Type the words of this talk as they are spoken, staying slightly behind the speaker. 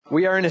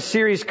We are in a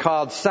series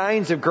called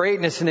Signs of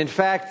Greatness, and in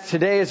fact,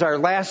 today is our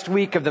last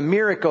week of the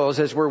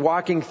miracles as we're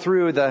walking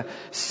through the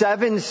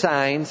 7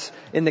 signs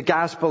in the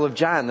Gospel of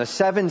John, the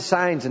 7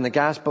 signs in the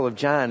Gospel of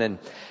John.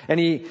 And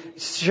he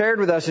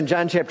shared with us in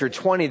John chapter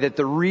 20 that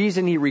the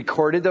reason he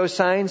recorded those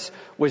signs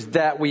was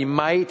that we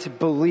might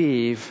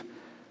believe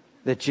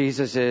that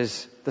Jesus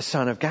is the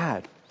Son of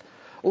God.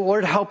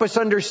 Lord, help us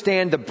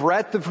understand the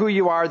breadth of who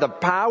you are, the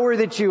power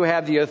that you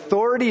have, the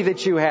authority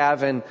that you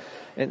have, and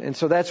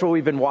so that's what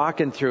we've been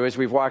walking through as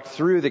we've walked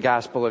through the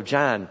Gospel of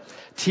John.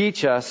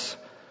 Teach us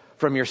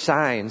from your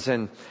signs.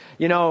 And,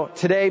 you know,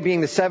 today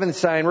being the 7th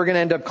sign, we're going to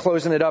end up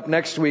closing it up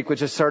next week,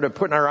 which is sort of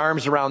putting our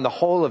arms around the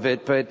whole of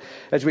it. But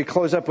as we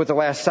close up with the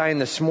last sign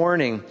this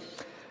morning,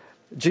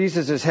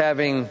 Jesus is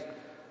having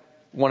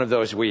one of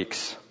those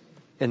weeks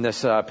in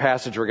this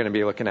passage we're going to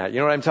be looking at. You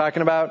know what I'm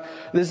talking about?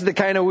 This is the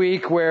kind of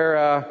week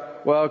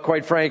where, well,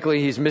 quite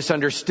frankly, he's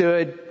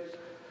misunderstood.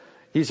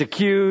 He's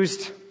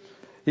accused.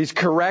 He's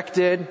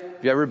corrected.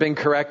 Have you ever been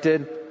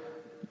corrected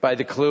by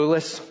the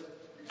clueless?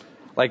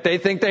 Like they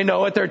think they know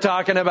what they're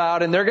talking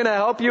about and they're going to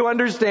help you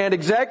understand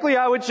exactly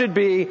how it should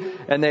be,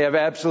 and they have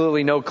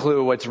absolutely no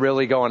clue what's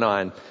really going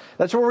on.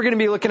 That's what we're going to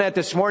be looking at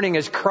this morning,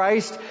 is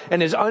Christ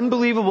and his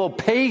unbelievable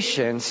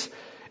patience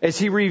as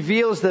he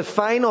reveals the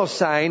final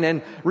sign,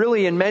 and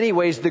really in many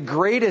ways the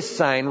greatest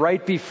sign,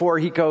 right before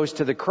he goes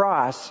to the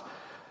cross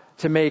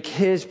to make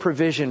his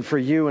provision for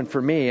you and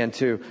for me and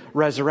to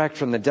resurrect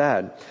from the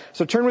dead.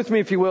 So turn with me,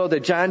 if you will,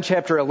 to John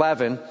chapter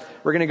 11.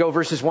 We're going to go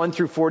verses 1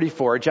 through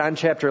 44. John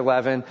chapter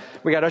 11.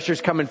 We got ushers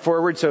coming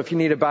forward, so if you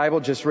need a Bible,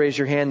 just raise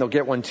your hand. They'll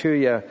get one to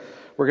you.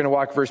 We're going to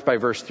walk verse by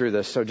verse through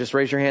this. So just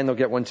raise your hand. They'll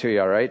get one to you,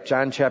 all right?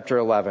 John chapter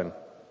 11.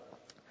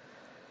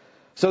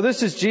 So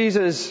this is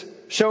Jesus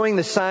showing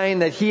the sign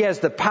that he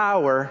has the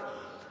power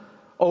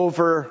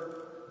over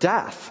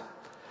death.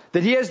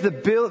 That he has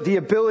the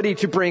ability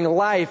to bring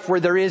life where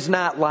there is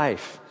not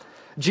life.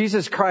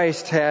 Jesus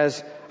Christ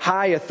has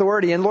high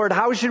authority. And Lord,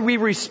 how should we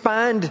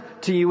respond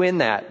to you in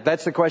that?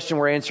 That's the question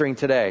we're answering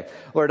today.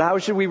 Lord, how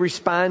should we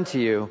respond to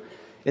you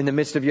in the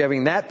midst of you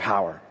having that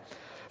power?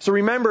 So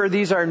remember,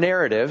 these are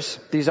narratives.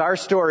 These are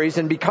stories.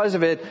 And because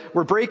of it,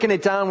 we're breaking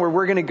it down where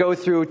we're going to go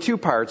through 2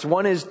 parts.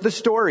 One is the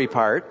story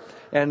part,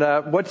 and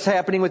what's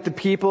happening with the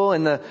people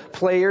and the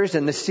players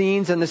and the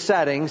scenes and the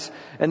settings.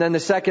 And then the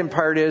second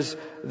part is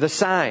the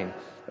sign.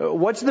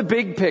 What's the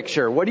big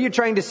picture? What are you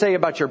trying to say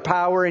about your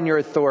power and your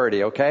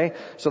authority, okay?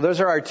 So those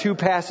are our 2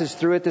 passes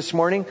through it this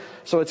morning.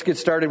 So let's get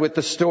started with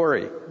the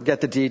story, get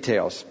the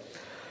details.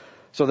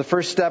 So the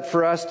first step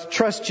for us,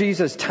 trust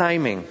Jesus'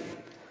 timing,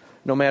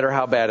 no matter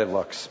how bad it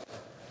looks.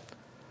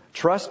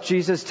 Trust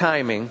Jesus'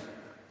 timing,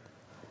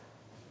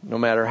 no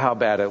matter how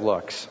bad it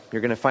looks.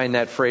 You're going to find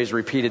that phrase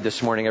repeated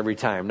this morning every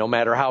time, no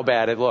matter how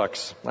bad it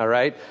looks. All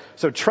right?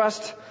 So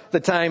trust the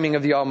timing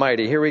of the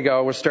Almighty. Here we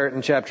go. We'll start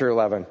in chapter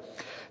 11.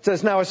 It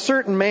says, "Now a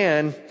certain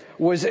man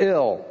was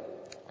ill,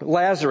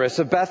 Lazarus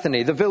of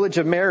Bethany, the village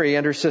of Mary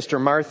and her sister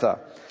Martha."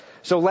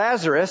 So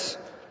Lazarus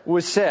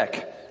was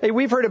sick. Hey,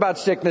 we've heard about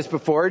sickness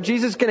before.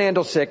 Jesus can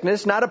handle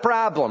sickness. Not a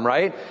problem,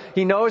 right?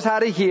 He knows how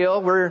to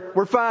heal.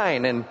 We're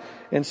fine.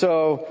 And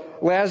so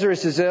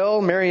Lazarus is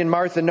ill. Mary and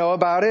Martha know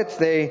about it.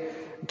 They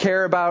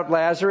care about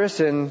Lazarus,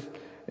 and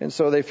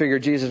so they figure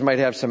Jesus might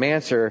have some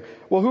answer.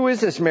 Well, who is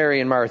this Mary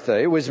and Martha?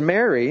 It was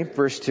Mary,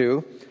 verse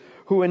 2,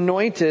 who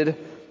anointed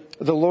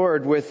the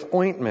Lord with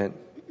ointment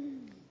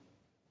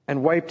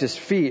and wiped his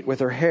feet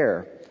with her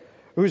hair,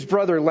 whose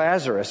brother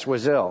Lazarus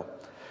was ill.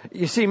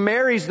 You see,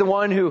 Mary's the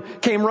one who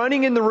came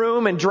running in the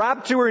room and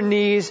dropped to her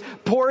knees,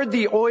 poured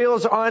the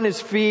oils on his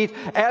feet,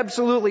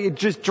 absolutely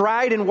just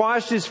dried and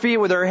washed his feet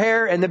with her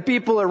hair, and the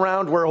people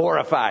around were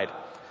horrified.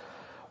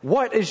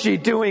 What is she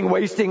doing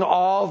wasting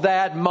all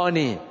that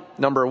money?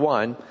 Number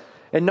 1.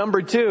 And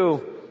number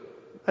 2,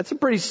 that's a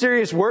pretty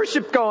serious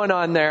worship going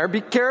on there.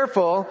 Be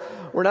careful.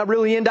 We're not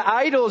really into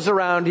idols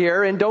around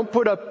here, and don't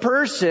put a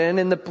person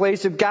in the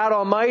place of God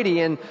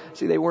Almighty. And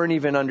see, they weren't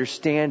even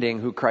understanding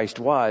who Christ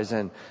was,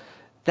 and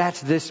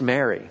that's this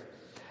Mary.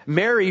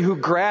 Mary who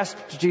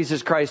grasped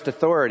Jesus Christ's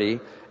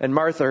authority, and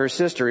Martha, her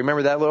sister.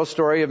 Remember that little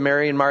story of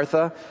Mary and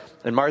Martha?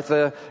 And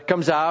Martha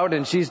comes out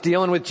and she's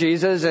dealing with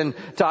Jesus and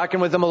talking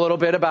with him a little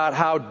bit about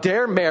how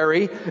dare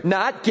Mary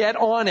not get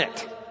on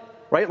it.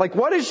 Right? Like,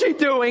 what is she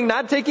doing?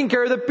 Not taking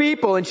care of the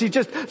people. And she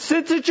just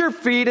sits at your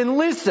feet and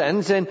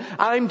listens, and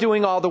I'm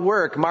doing all the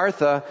work.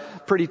 Martha,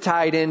 pretty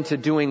tied into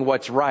doing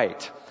what's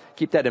right.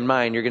 Keep that in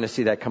mind. You're going to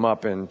see that come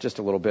up in just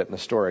a little bit in the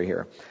story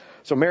here.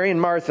 So Mary and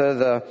Martha,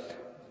 the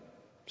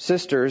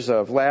sisters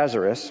of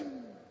Lazarus,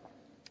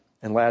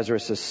 and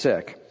Lazarus is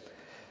sick.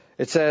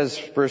 It says,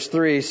 verse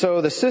 3, "So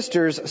the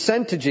sisters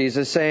sent to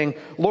Jesus, saying,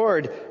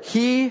 'Lord,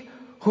 he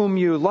whom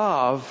you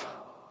love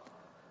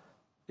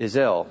is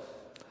ill.'"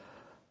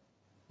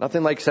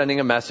 Nothing like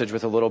sending a message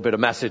with a little bit of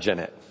message in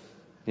it.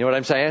 You know what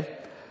I'm saying?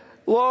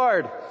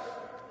 "Lord,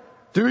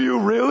 do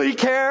you really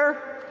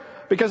care?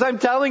 Because I'm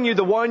telling you,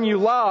 the one you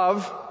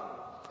love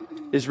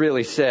is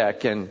really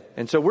sick. And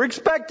so we're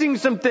expecting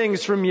some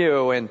things from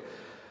you." And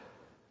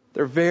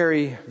they're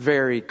very,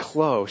 very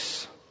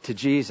close to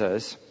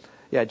Jesus.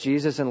 Yeah,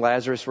 Jesus and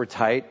Lazarus were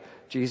tight.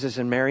 Jesus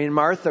and Mary and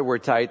Martha were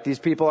tight. These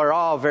people are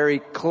all very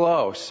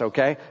close,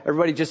 okay?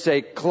 Everybody just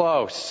say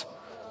close.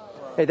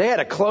 Hey, they had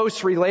a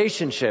close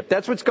relationship.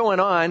 That's what's going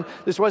on.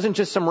 This wasn't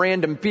just some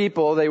random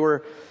people. They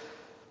were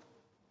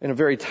in a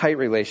very tight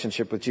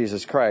relationship with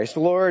Jesus Christ.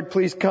 Lord,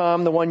 please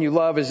come. The one you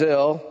love is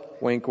ill.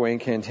 Wink,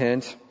 wink, hint,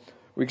 hint.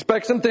 We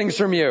expect some things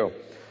from you.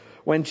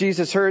 When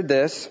Jesus heard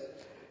this,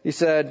 he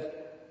said,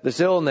 this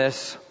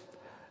illness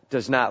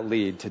does not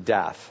lead to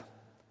death.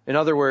 In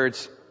other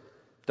words,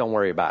 don't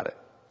worry about it.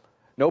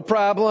 No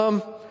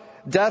problem.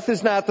 Death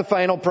is not the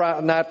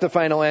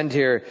final end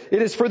here.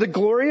 It is for the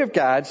glory of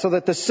God, so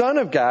that the Son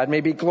of God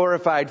may be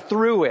glorified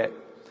through it.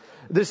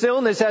 This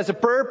illness has a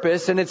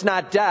purpose, and it's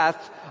not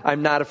death.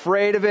 I'm not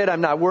afraid of it.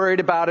 I'm not worried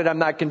about it. I'm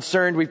not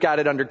concerned. We've got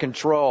it under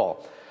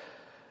control.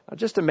 Now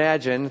just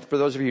imagine, for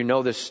those of you who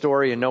know this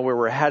story and know where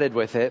we're headed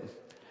with it,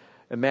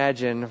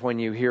 imagine when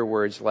you hear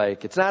words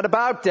like, it's not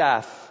about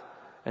death,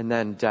 and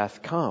then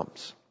death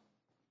comes.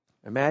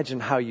 Imagine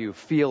how you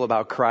feel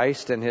about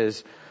Christ and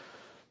his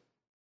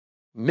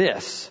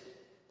miss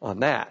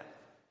on that.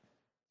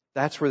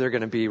 That's where they're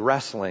going to be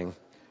wrestling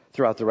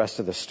throughout the rest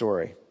of the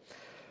story.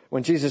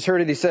 When Jesus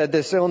heard it, he said,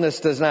 this illness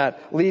does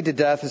not lead to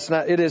death.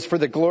 It is for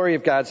the glory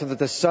of God, so that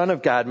the Son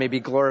of God may be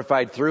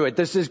glorified through it.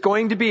 This is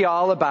going to be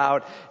all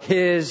about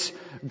his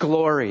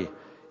glory.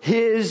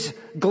 His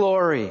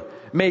glory.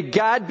 May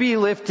God be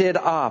lifted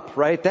up,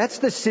 right? That's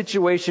the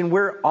situation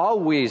we're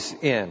always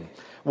in.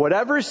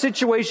 Whatever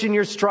situation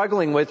you're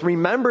struggling with,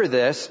 remember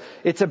this.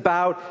 It's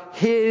about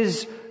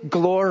his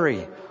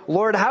glory.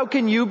 Lord, how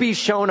can you be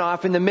shown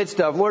off in the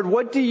midst of? Lord,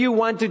 what do you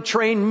want to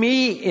train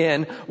me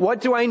in? What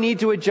do I need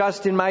to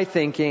adjust in my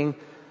thinking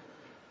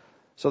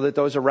so that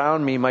those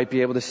around me might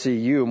be able to see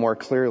you more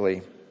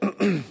clearly?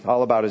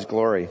 All about his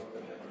glory.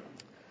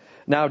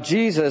 Now,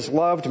 Jesus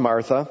loved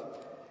Martha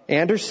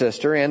and her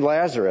sister and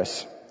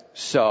Lazarus.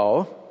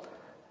 So,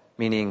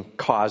 meaning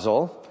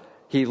causal,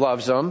 he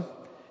loves them.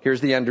 Here's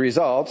the end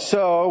result.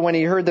 So, when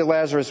he heard that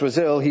Lazarus was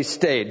ill, he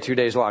stayed 2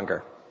 days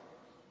longer.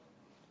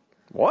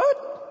 What?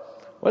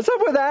 What's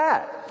up with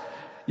that?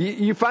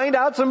 You find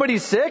out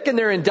somebody's sick and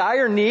they're in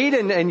dire need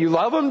and you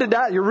love them to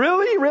death. You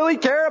really, really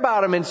care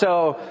about them. And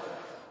so,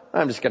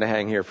 I'm just going to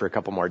hang here for a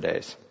couple more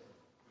days.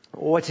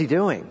 What's he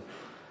doing?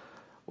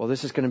 Well,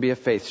 this is going to be a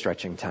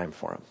faith-stretching time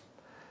for him.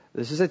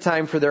 This is a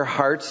time for their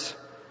hearts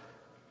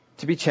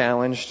to be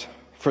challenged,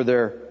 for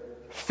their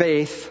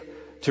faith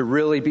to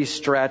really be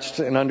stretched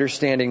and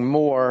understanding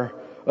more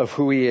of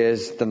who he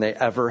is than they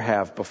ever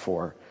have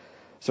before.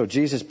 So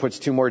Jesus puts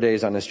 2 more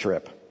days on his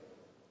trip.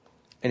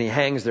 And he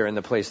hangs there in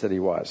the place that he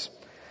was.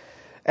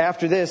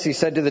 After this, he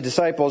said to the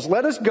disciples,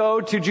 let us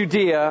go to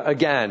Judea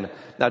again.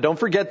 Now don't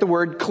forget the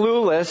word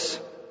clueless,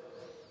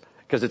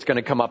 because it's going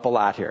to come up a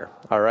lot here.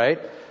 All right?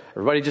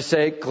 Everybody just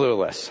say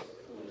clueless.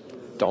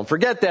 Don't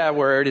forget that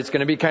word. It's going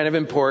to be kind of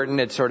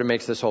important. It sort of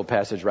makes this whole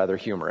passage rather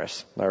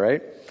humorous. All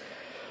right?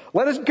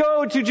 Let us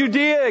go to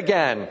Judea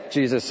again,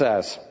 Jesus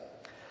says.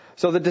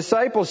 So the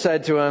disciples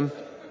said to him,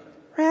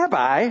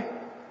 Rabbi,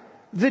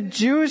 the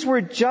Jews were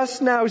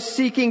just now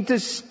seeking to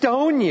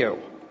stone you.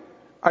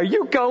 Are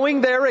you going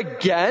there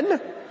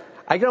again?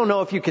 I don't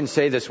know if you can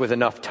say this with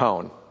enough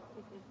tone.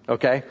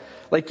 Okay?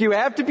 Like you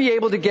have to be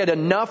able to get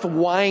enough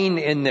wine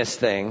in this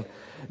thing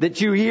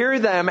that you hear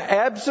them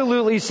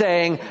absolutely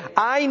saying,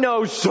 I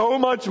know so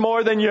much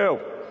more than you.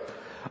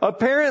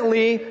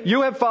 Apparently,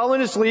 you have fallen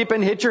asleep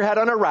and hit your head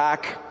on a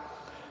rock.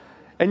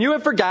 And you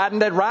have forgotten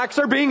that rocks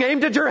are being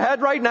aimed at your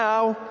head right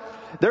now.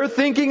 They're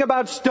thinking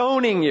about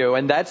stoning you,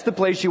 and that's the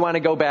place you want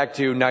to go back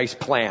to. Nice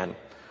plan.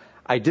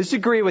 I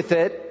disagree with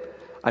it.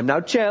 I'm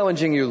now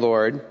challenging you,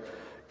 Lord.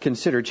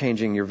 Consider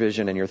changing your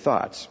vision and your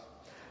thoughts.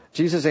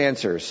 Jesus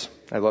answers.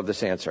 I love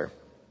this answer.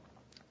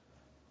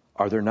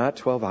 Are there not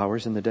 12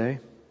 hours in the day?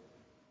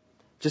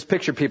 Just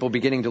picture people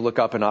beginning to look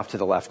up and off to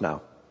the left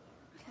now.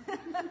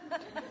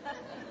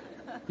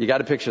 You got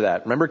to picture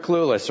that. Remember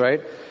Clueless,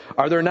 right?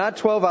 Are there not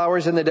 12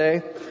 hours in the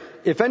day?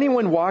 If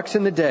anyone walks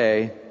in the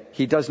day,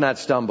 he does not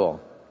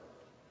stumble.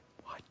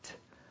 What?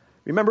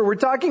 Remember, we're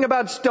talking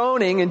about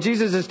stoning, and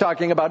Jesus is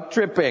talking about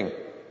tripping,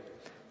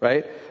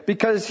 right?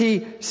 Because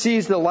he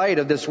sees the light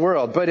of this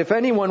world. But if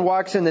anyone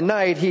walks in the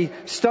night, he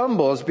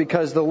stumbles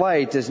because the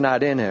light is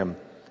not in him.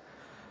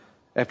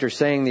 After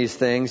saying these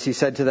things, he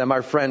said to them,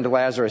 our friend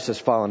Lazarus has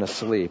fallen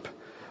asleep,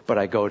 but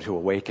I go to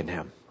awaken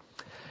him.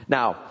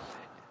 Now,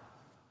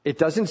 it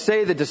doesn't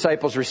say the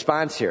disciples'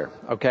 response here,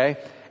 okay?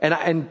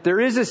 And there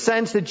is a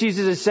sense that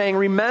Jesus is saying,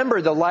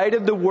 remember the light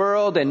of the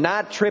world and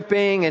not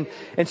tripping.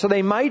 And so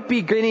they might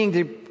be beginning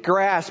to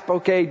grasp,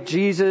 okay,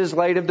 Jesus,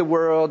 light of the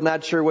world,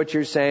 not sure what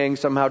you're saying,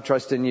 somehow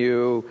trust in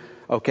you.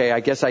 Okay, I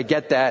guess I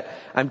get that.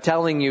 I'm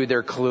telling you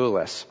they're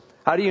clueless.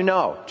 How do you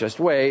know? Just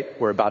wait.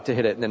 We're about to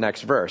hit it in the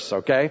next verse,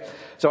 okay?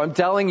 So I'm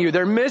telling you,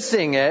 they're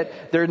missing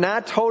it. They're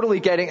not totally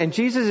getting, and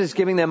Jesus is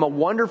giving them a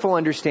wonderful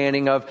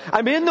understanding of,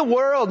 I'm in the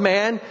world,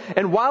 man,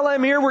 and while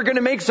I'm here, we're going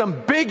to make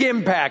some big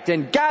impact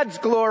in God's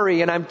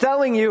glory, and I'm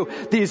telling you,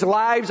 these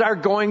lives are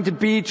going to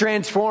be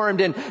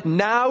transformed, and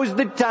now's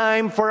the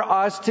time for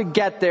us to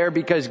get there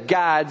because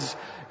God's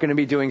going to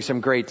be doing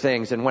some great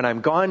things. And when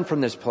I'm gone from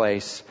this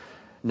place,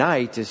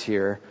 night is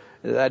here.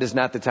 That is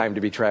not the time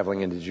to be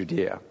traveling into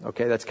Judea.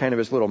 Okay, that's kind of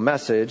his little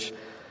message.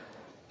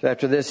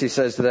 After this, he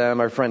says to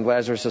them, our friend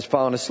Lazarus has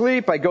fallen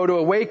asleep. I go to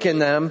awaken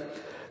them.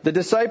 The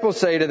disciples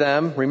say to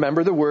them,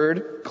 remember the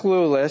word,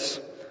 clueless,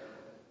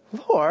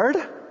 Lord,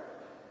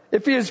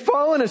 if he has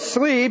fallen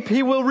asleep,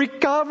 he will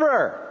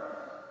recover.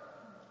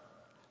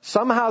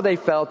 Somehow they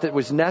felt it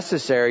was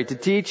necessary to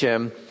teach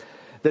him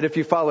that if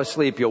you fall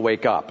asleep, you'll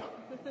wake up.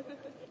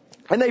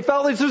 And they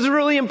felt this was a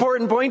really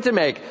important point to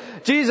make.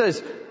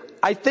 Jesus,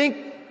 I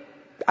think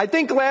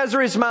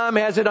Lazarus' mom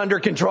has it under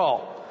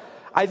control.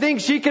 I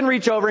think she can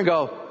reach over and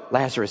go,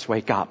 Lazarus,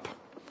 wake up.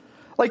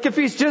 Like if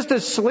he's just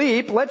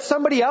asleep, let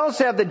somebody else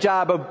have the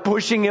job of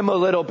pushing him a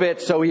little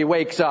bit so he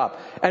wakes up.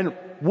 And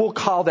we'll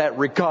call that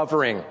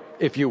recovering,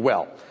 if you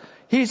will.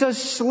 He's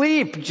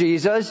asleep,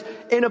 Jesus,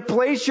 in a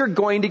place you're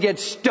going to get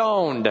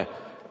stoned.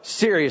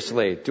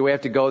 Seriously, do we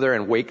have to go there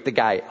and wake the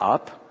guy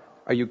up?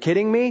 Are you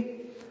kidding me?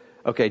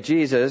 Okay,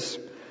 Jesus,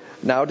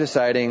 now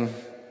deciding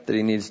that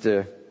he needs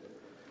to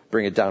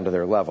bring it down to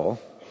their level.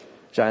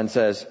 John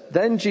says,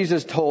 then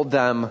Jesus told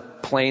them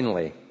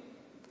plainly.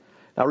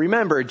 Now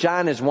remember,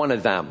 John is one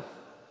of them.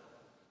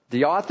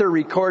 The author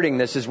recording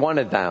this is one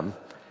of them.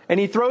 And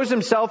he throws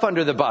himself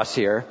under the bus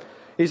here.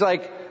 He's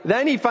like,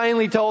 then he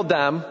finally told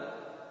them,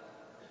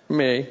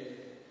 me,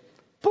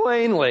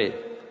 plainly,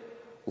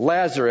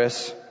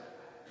 Lazarus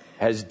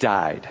has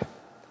died.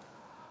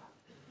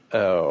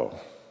 Oh.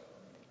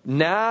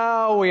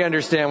 Now we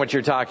understand what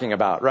you're talking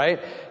about,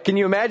 right? Can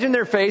you imagine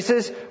their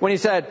faces when he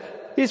said,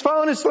 he's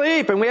fallen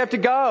asleep and we have to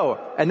go.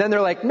 And then they're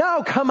like,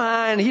 no, come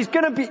on. He's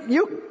going to be,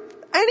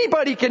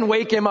 anybody can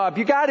wake him up.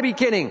 You got to be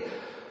kidding.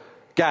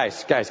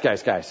 Guys.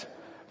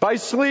 By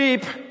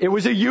sleep, it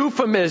was a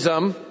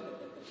euphemism.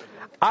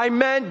 I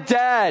meant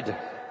dead.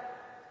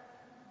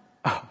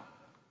 Oh,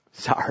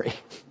 sorry.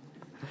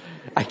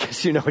 I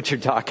guess you know what you're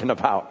talking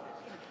about.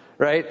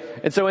 Right?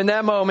 And so in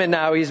that moment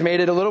now, he's made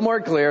it a little more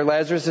clear.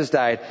 Lazarus has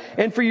died.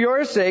 And for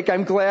your sake,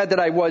 I'm glad that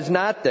I was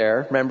not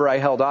there. Remember, I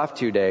held off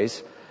 2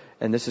 days.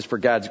 And this is for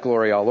God's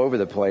glory all over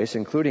the place,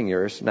 including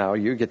yours. Now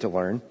you get to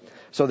learn.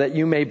 So that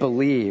you may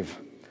believe.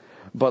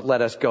 But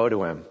let us go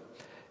to him.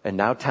 And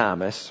now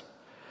Thomas.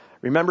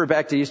 Remember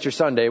back to Easter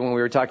Sunday when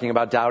we were talking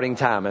about doubting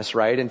Thomas,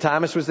 right? And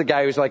Thomas was the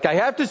guy who's like, I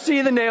have to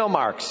see the nail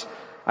marks.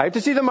 I have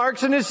to see the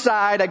marks in his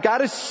side. I got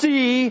to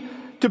see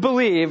to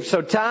believe.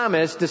 So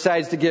Thomas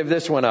decides to give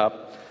this one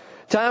up.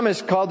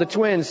 Thomas, called the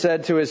twins,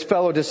 said to his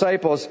fellow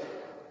disciples,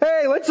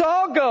 hey, let's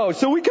all go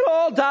so we can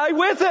all die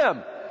with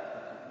him.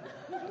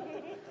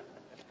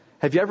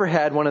 Have you ever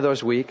had one of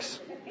those weeks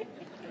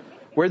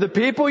where the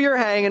people you're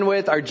hanging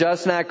with are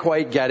just not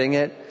quite getting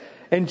it?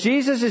 And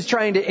Jesus is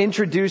trying to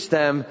introduce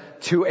them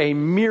to a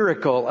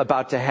miracle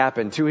about to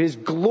happen, to his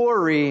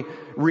glory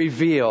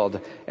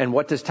revealed. And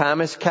what does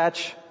Thomas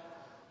catch?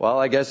 Well,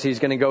 I guess he's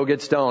going to go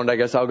get stoned. I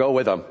guess I'll go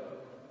with him.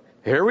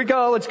 Here we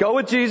go. Let's go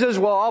with Jesus.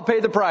 We'll all pay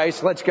the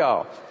price. Let's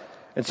go.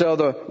 And so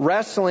the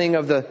wrestling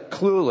of the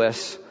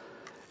clueless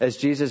as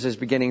Jesus is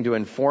beginning to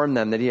inform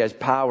them that he has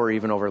power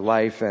even over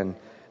life and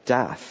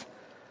death.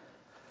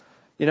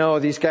 You know,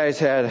 these guys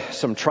had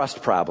some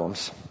trust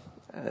problems.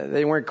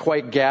 They weren't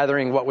quite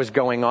gathering what was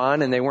going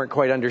on, and they weren't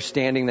quite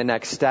understanding the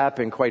next step.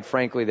 And quite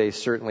frankly, they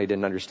certainly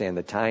didn't understand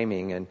the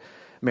timing. And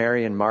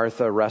Mary and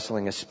Martha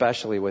wrestling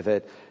especially with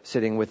it,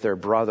 sitting with their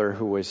brother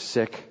who was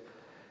sick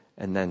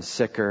and then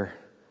sicker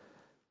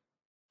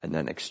and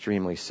then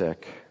extremely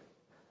sick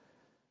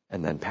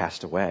and then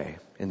passed away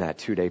in that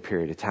 2-day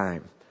period of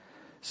time.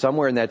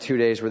 Somewhere in that 2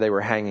 days where they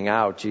were hanging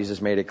out, Jesus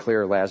made it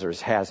clear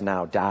Lazarus has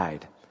now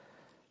died.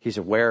 He's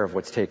aware of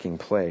what's taking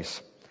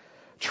place.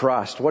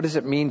 Trust. What does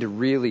it mean to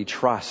really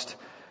trust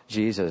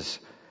Jesus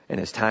and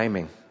his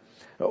timing?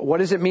 What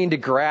does it mean to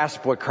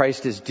grasp what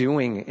Christ is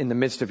doing in the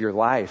midst of your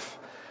life?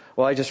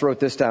 Well, I just wrote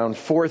this down.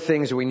 4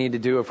 things we need to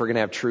do if we're going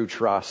to have true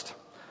trust.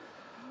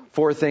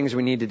 4 things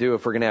we need to do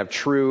if we're going to have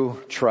true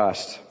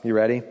trust. You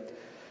ready?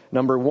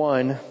 Number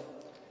 1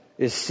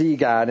 is see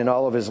God in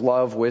all of his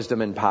love,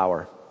 wisdom, and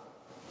power.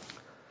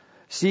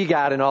 See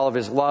God in all of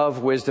his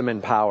love, wisdom,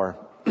 and power.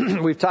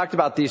 We've talked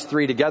about these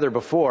 3 together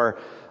before.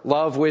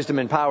 Love, wisdom,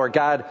 and power.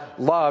 God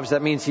loves,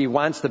 that means he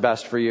wants the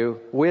best for you.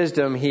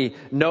 Wisdom, he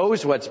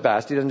knows what's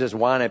best. He doesn't just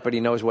want it, but he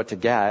knows what to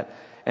get.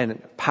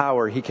 And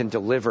power, he can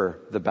deliver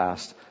the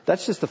best.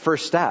 That's just the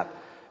first step.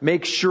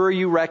 Make sure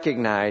you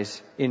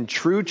recognize, in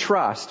true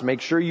trust,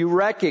 make sure you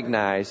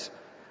recognize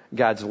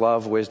God's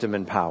love, wisdom,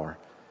 and power.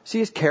 See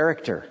his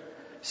character.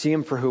 See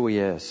him for who he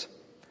is.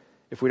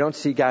 If we don't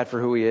see God for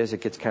who he is,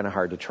 it gets kind of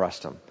hard to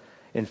trust him.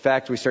 In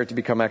fact, we start to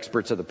become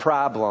experts of the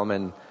problem,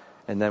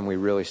 and then we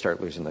really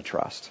start losing the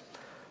trust.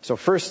 So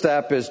first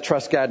step is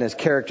trust God in His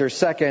character.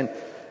 Second,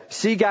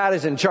 see God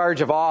as in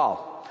charge of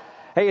all.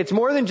 Hey, it's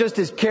more than just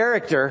His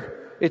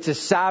character, it's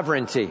His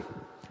sovereignty.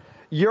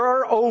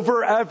 You're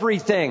over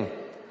everything.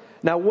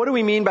 Now, what do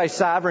we mean by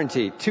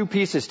sovereignty? Two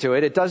pieces to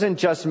it. It doesn't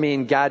just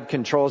mean God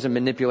controls and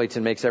manipulates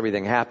and makes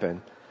everything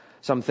happen.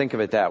 Some think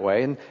of it that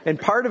way. And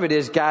part of it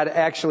is God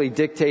actually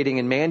dictating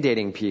and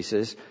mandating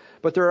pieces.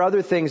 But there are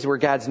other things where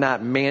God's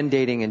not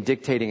mandating and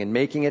dictating and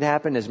making it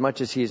happen as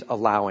much as He's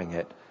allowing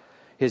it.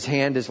 His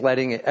hand is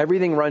letting it,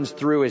 everything runs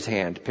through His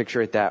hand.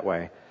 Picture it that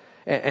way.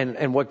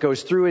 And what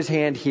goes through His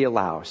hand, He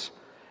allows.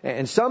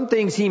 And some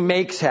things He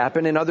makes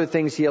happen and other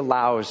things He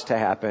allows to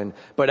happen.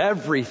 But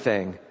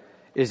everything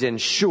is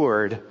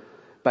ensured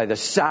by the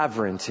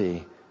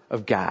sovereignty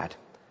of God.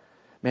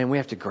 Man, we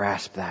have to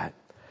grasp that.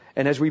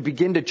 And as we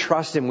begin to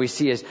trust Him, we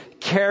see His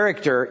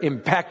character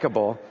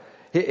impeccable,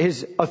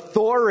 His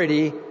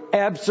authority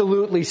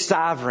absolutely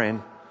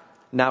sovereign.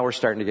 Now we're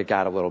starting to get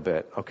God a little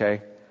bit,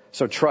 okay?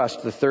 So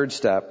trust, the third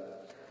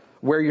step.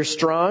 Where you're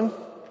strong,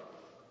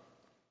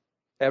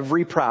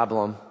 every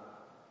problem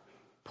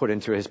put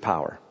into His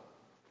power.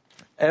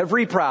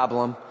 Every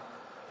problem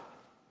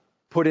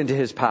put into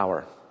His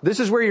power. This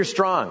is where you're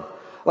strong.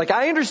 Like,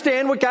 I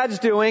understand what God's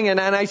doing and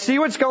I see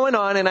what's going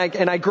on and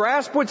I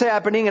grasp what's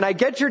happening and I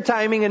get your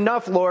timing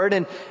enough, Lord.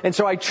 And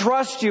so I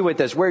trust you with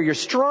this. Where you're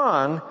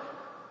strong,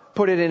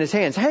 put it in His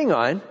hands. Hang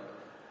on.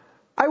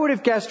 I would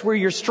have guessed where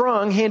you're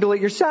strong, handle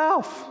it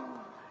yourself.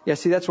 Yeah,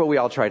 see, that's what we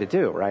all try to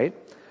do, right?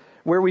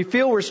 Where we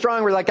feel we're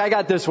strong, we're like, I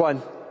got this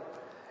one.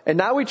 And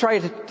now we try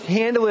to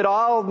handle it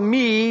all,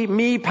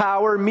 me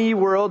power, me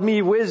world,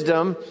 me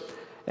wisdom.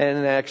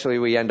 And actually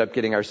we end up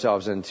getting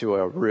ourselves into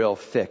a real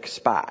thick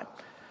spot.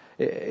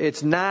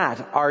 It's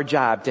not our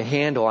job to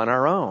handle on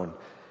our own.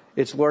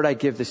 It's, Lord, I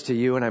give this to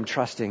you and I'm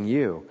trusting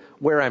you.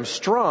 Where I'm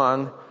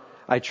strong,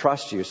 I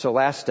trust you. So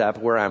last step,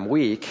 where I'm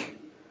weak,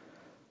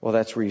 well,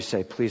 that's where you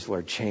say, please,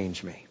 Lord,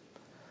 change me,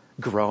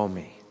 grow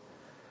me,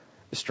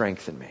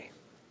 strengthen me.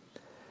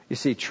 You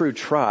see, true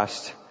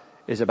trust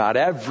is about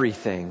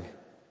everything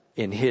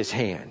in His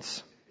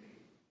hands.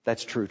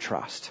 That's true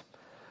trust.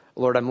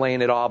 Lord, I'm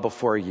laying it all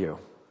before you.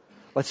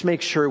 Let's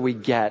make sure we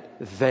get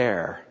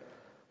there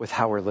with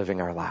how we're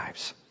living our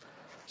lives.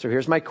 So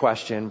here's my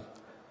question.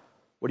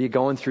 What are you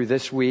going through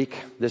this week,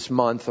 this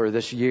month, or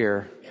this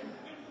year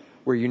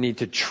where you need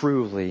to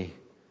truly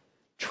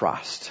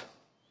trust?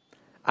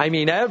 I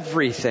mean,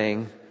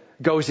 everything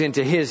goes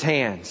into His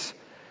hands.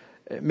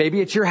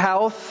 Maybe it's your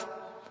health.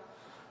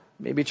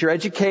 Maybe it's your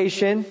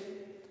education.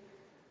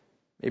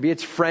 Maybe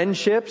it's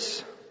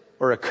friendships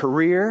or a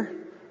career.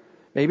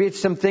 Maybe it's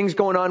some things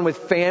going on with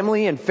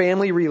family and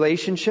family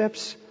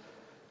relationships.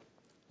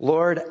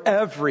 Lord,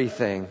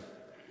 everything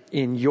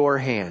in your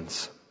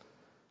hands.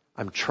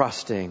 I'm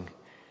trusting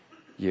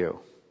you.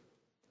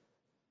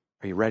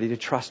 Are you ready to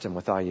trust Him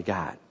with all you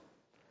got?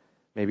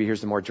 Maybe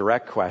here's the more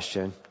direct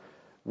question.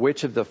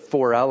 Which of the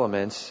 4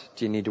 elements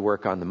do you need to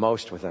work on the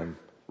most with Him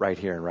right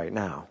here and right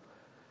now?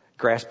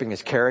 Grasping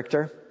His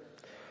character,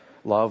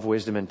 love,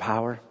 wisdom, and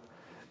power.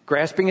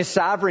 Grasping His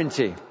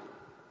sovereignty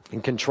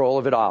and control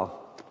of it all.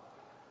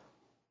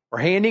 Or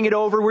handing it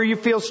over where you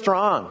feel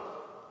strong.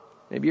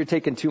 Maybe you're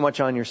taking too much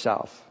on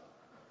yourself.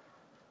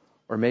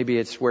 Or maybe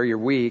it's where you're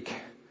weak,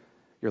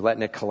 you're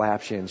letting it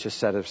collapse you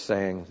instead of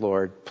saying,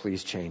 Lord,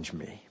 please change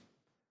me.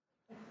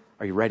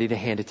 Are you ready to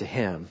hand it to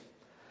Him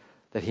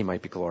that He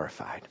might be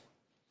glorified?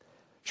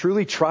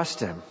 Truly trust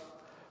Him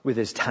with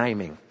His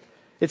timing.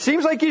 It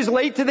seems like He's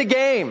late to the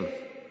game.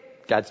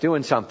 God's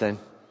doing something.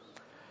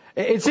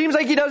 It seems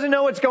like He doesn't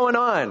know what's going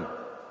on.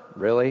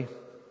 Really?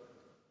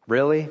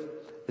 Really?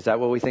 Is that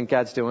what we think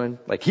God's doing?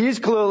 Like, He's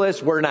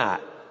clueless, we're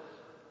not.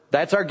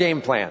 That's our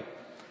game plan.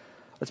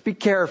 Let's be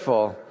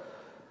careful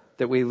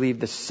that we leave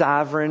the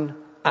sovereign,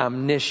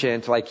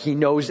 omniscient, like He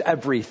knows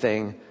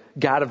everything,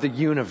 God of the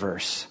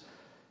universe,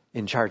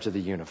 in charge of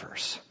the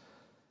universe.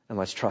 And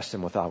let's trust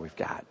Him with all we've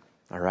got.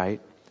 All right?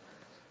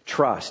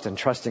 Trust and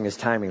trusting His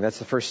timing. That's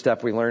the first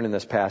step we learn in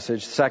this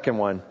passage. Second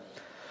one,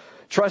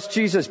 trust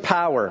Jesus'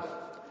 power,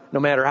 no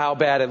matter how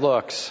bad it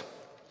looks.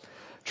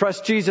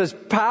 Trust Jesus'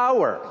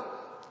 power,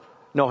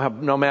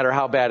 no matter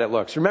how bad it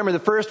looks. Remember, the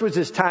first was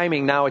His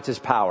timing, now it's His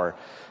power.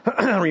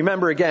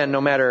 Remember again,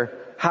 no matter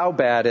how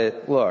bad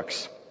it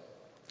looks.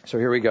 So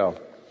here we go.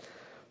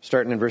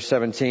 Starting in verse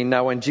 17.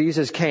 Now when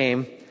Jesus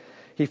came,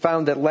 He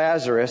found that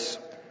Lazarus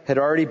had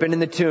already been in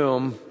the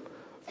tomb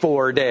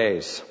 4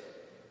 days.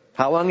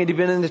 How long had he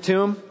been in the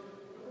tomb?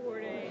 4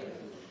 days.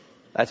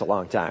 That's a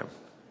long time.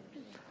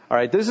 All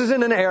right, this is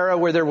in an era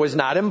where there was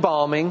not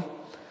embalming.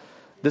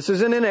 This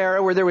is in an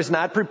era where there was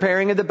not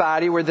preparing of the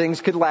body, where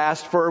things could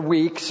last for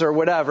weeks or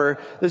whatever.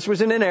 This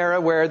was in an era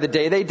where the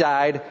day they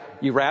died,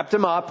 you wrapped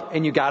them up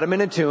and you got them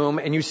in a tomb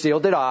and you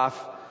sealed it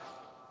off.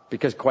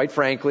 Because quite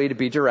frankly, to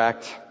be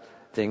direct,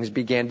 things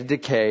began to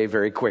decay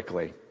very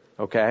quickly.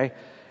 Okay?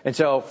 And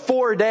so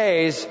 4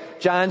 days,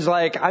 John's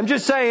like, I'm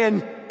just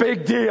saying,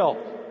 big deal.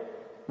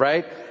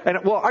 Right?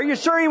 And well, are you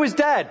sure he was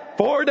dead?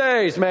 4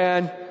 days,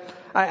 man.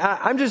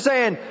 I'm just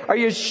saying, are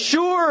you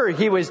sure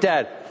he was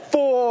dead?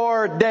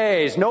 4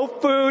 days. No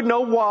food,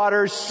 no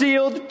water,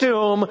 sealed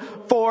tomb,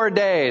 4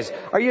 days.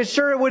 Are you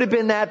sure it would have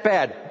been that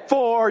bad?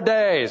 4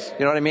 days.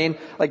 You know what I mean?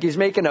 Like he's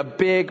making a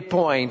big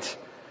point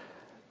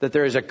that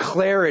there is a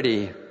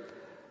clarity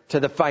to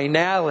the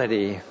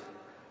finality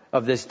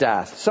of this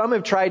death. Some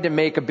have tried to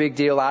make a big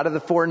deal out of the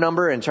 4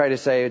 number and try to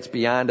say it's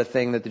beyond a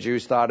thing that the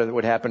Jews thought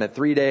would happen at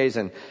 3 days,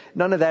 and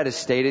none of that is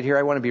stated here.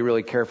 I want to be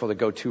really careful to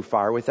go too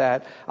far with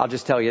that. I'll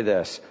just tell you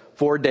this.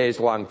 4 days,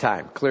 long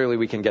time. Clearly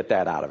we can get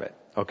that out of it.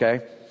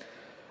 Okay?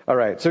 All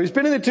right. So he's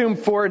been in the tomb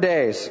 4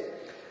 days.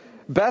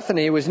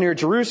 Bethany was near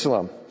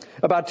Jerusalem,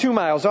 about 2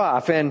 miles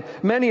off, and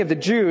many of the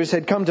Jews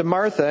had come to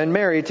Martha and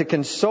Mary to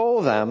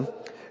console them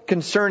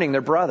concerning their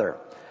brother.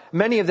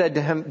 Many of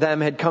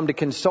them had come to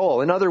console.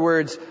 In other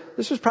words,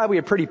 this was probably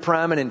a pretty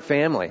prominent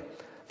family,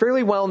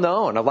 fairly well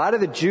known. A lot of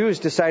the Jews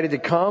decided to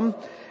come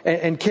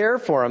and care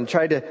for him,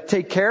 tried to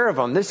take care of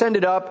him. This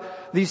ended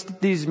up,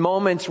 these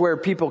moments where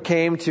people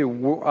came to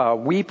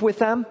weep with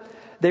them,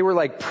 they were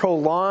like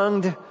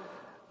prolonged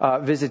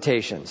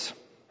visitations.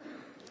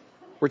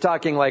 We're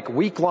talking like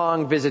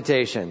week-long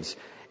visitations.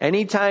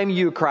 Anytime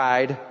you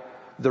cried,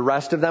 the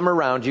rest of them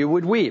around you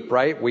would weep,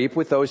 right? Weep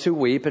with those who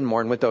weep and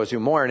mourn with those who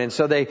mourn. And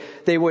so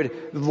they would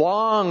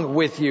long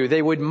with you.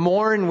 They would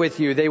mourn with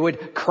you. They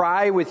would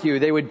cry with you.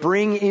 They would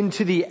bring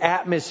into the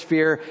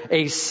atmosphere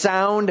a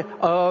sound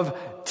of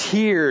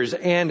tears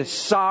and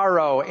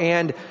sorrow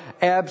and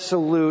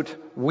absolute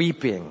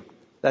weeping.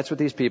 That's what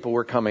these people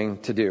were coming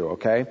to do,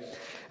 okay?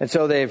 And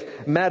so they've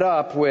met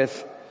up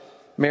with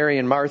Mary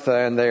and Martha,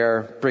 and they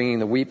are bringing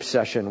the weep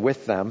session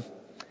with them.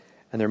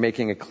 And they're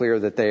making it clear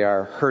that they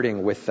are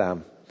hurting with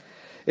them.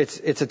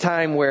 It's a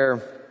time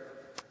where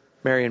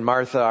Mary and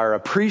Martha are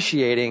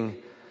appreciating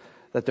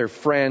that their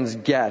friends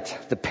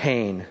get the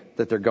pain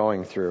that they're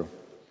going through.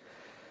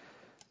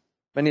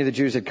 Many of the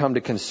Jews had come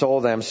to console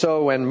them.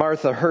 So when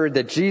Martha heard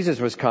that Jesus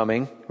was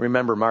coming,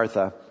 remember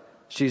Martha,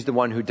 she's the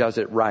one who does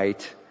it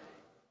right.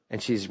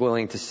 And she's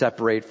willing to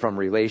separate from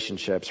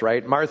relationships,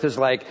 right? Martha's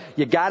like,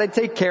 you gotta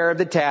take care of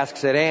the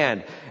tasks at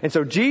hand. And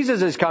so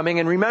Jesus is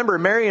coming, and remember,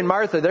 Mary and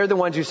Martha, they're the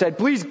ones who said,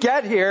 please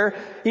get here,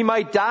 he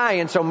might die.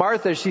 And so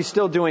Martha, she's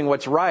still doing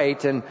what's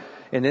right. And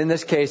in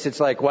this case, it's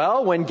like,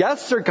 well, when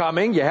guests are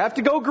coming, you have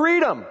to go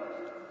greet them,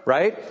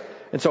 right?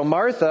 And so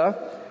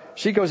Martha,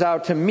 she goes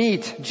out to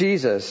meet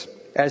Jesus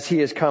as he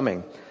is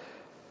coming.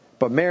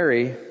 But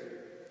Mary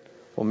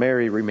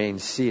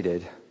remains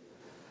seated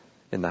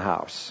in the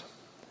house.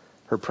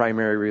 Her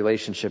primary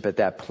relationship at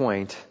that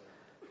point,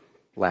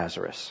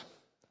 Lazarus,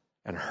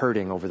 and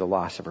hurting over the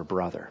loss of her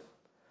brother.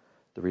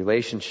 The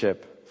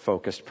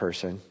relationship-focused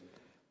person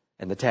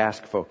and the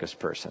task-focused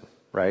person,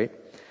 right?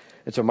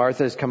 And so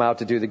Martha has come out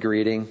to do the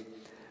greeting.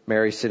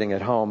 Mary's sitting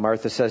at home.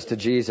 Martha says to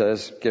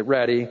Jesus, get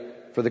ready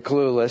for the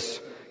clueless.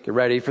 Get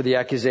ready for the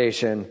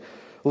accusation.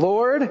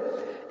 Lord,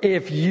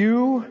 if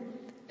you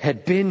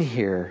had been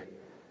here,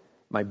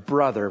 my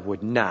brother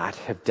would not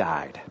have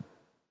died.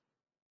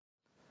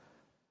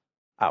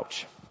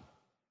 Ouch.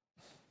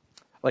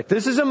 Like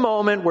this is a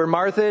moment where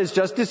Martha has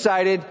just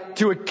decided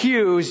to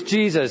accuse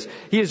Jesus.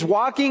 He is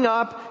walking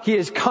up. He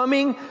is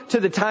coming to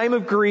the time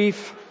of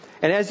grief.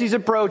 And as he's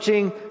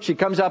approaching, she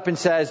comes up and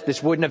says,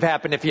 this wouldn't have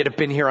happened if you'd have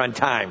been here on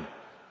time.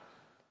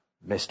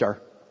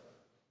 Mister.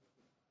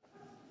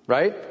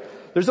 Right?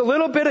 There's a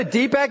little bit of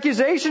deep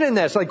accusation in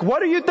this. Like,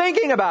 what are you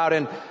thinking about?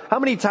 And how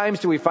many times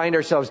do we find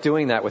ourselves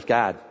doing that with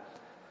God?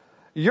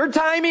 Your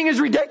timing is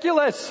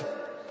ridiculous.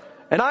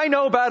 And I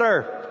know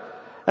better.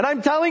 And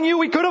I'm telling you,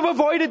 we could have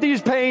avoided these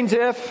pains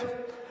if,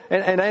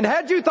 and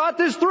had you thought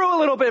this through a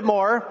little bit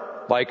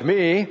more, like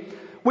me,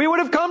 we would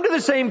have come to the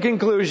same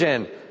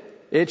conclusion.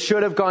 It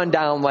should have gone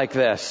down like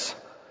this.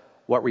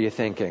 What were you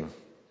thinking?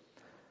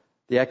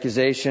 The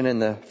accusation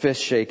and the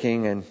fist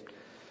shaking, and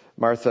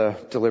Martha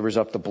delivers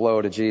up the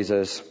blow to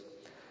Jesus.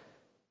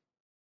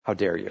 How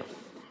dare you?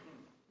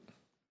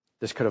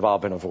 This could have all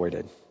been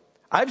avoided.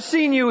 I've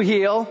seen you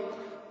heal.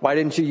 Why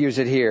didn't you use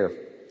it here?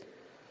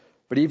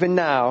 But even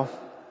now,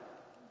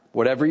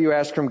 whatever you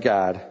ask from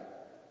God,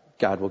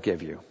 God will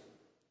give you.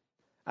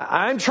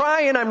 I'm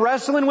trying. I'm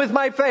wrestling with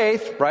my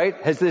faith, right?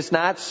 Is this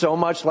not so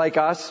much like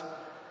us?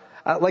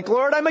 Like,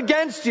 Lord, I'm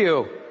against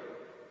you,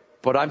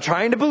 but I'm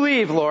trying to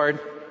believe, Lord.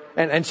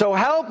 And so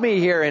help me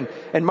here.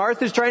 And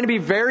Martha's trying to be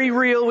very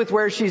real with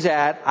where she's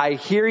at. I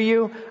hear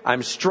you.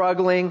 I'm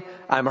struggling.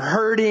 I'm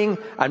hurting.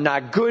 I'm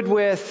not good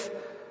with.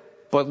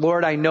 But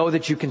Lord, I know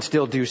that you can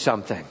still do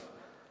something.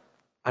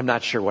 I'm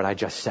not sure what I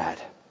just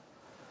said.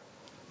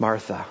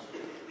 Martha.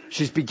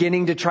 She's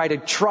beginning to try to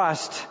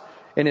trust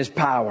in his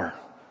power.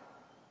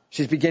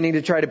 She's beginning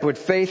to try to put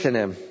faith in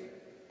him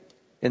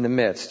in the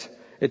midst.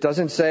 It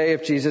doesn't say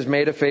if Jesus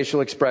made a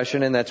facial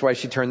expression and that's why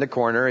she turned the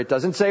corner. It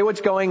doesn't say what's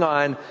going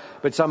on,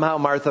 but somehow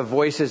Martha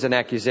voices an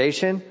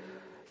accusation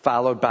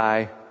followed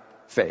by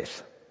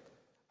faith.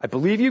 I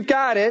believe you've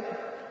got it.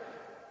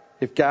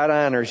 If God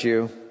honors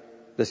you,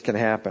 this can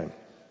happen.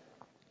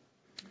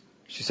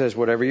 She says,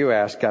 whatever you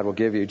ask, God will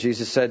give you.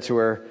 Jesus said to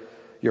her,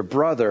 your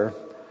brother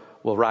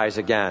will rise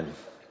again.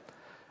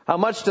 How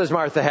much does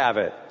Martha have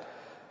it?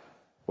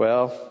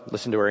 Well,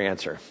 listen to her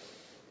answer.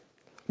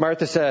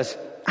 Martha says,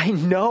 I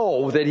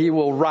know that he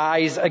will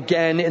rise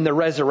again in the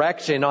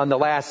resurrection on the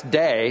last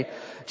day.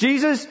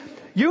 Jesus,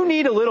 you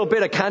need a little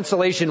bit of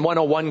Consolation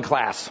 101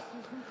 class.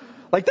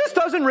 Like, this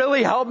doesn't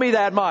really help me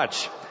that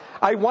much.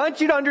 I want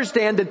you to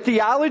understand that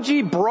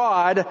theology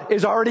broad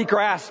is already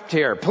grasped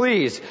here.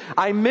 Please.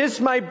 I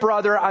miss my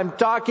brother. I'm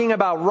talking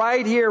about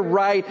right here,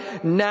 right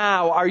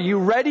now. Are you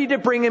ready to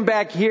bring him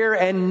back here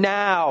and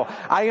now?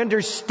 I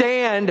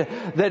understand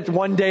that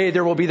one day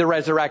there will be the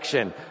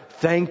resurrection.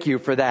 Thank you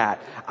for that.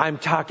 I'm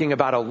talking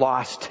about a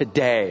loss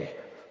today.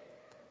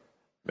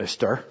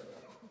 Mister.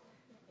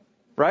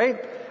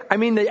 Right? I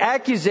mean, the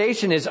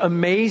accusation is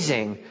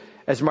amazing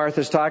as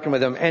Martha's talking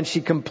with him, and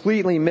she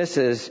completely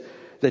misses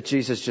that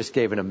Jesus just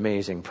gave an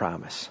amazing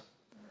promise.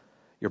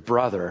 Your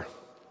brother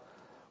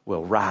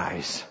will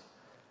rise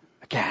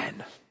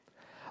again.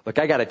 Look,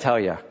 I got to tell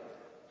you,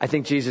 I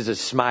think Jesus is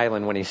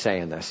smiling when he's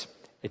saying this.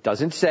 It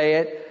doesn't say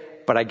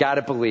it, but I got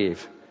to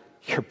believe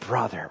your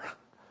brother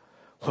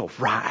will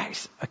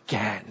rise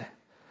again.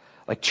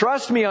 Like,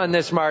 trust me on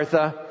this,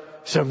 Martha.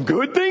 Some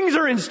good things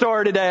are in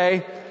store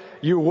today.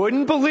 You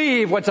wouldn't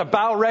believe what's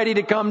about ready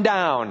to come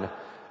down.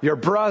 Your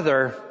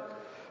brother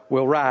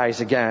will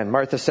rise again.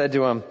 Martha said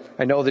to him,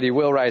 I know that he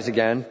will rise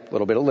again. A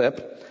little bit of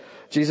lip.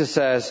 Jesus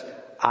says,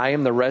 I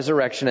am the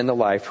resurrection and the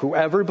life.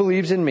 Whoever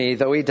believes in me,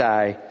 though he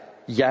die,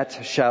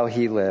 yet shall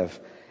he live.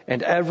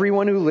 And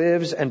everyone who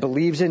lives and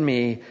believes in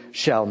me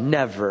shall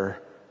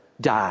never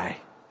die.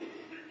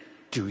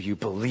 Do you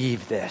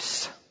believe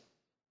this?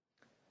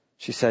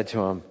 She said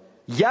to him,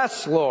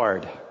 yes,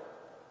 Lord.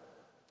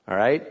 All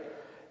right.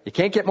 You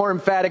can't get more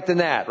emphatic than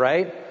that,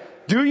 right?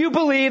 Do you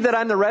believe that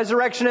I'm the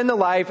resurrection and the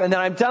life, and that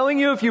I'm telling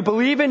you, if you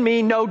believe in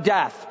me, no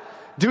death?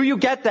 Do you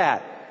get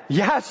that?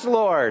 Yes,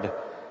 Lord.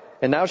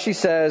 And now she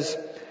says,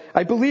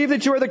 I believe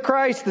that you are the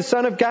Christ, the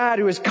Son of God,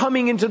 who is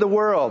coming into the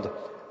world.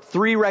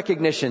 3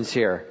 recognitions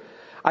here.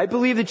 I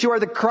believe that you are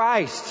the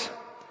Christ,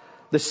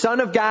 the Son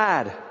of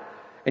God,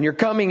 and you're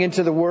coming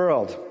into the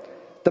world.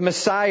 The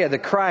Messiah, the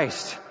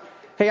Christ.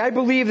 Hey, I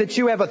believe that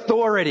you have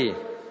authority,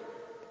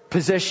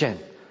 position.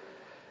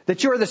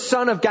 That you are the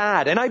Son of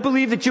God. And I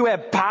believe that you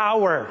have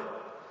power.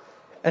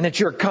 And that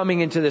you're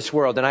coming into this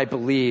world. And I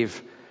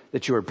believe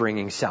that you are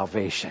bringing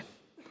salvation.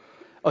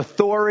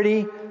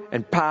 Authority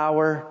and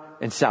power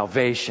and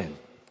salvation.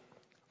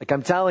 Like,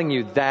 I'm telling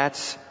you,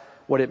 that's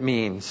what it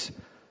means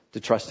to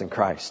trust in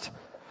Christ.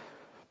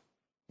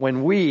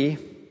 When we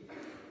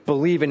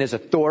believe in His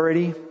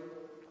authority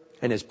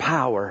and His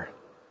power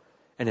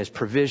and His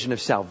provision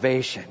of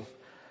salvation,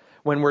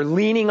 when we're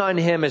leaning on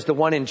Him as the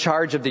one in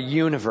charge of the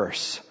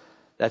universe,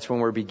 that's when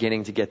we're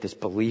beginning to get this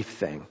belief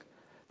thing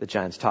that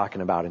John's talking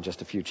about in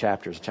just a few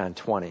chapters, John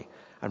 20.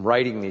 I'm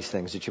writing these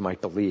things that you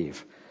might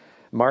believe.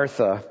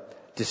 Martha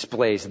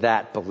displays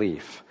that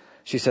belief.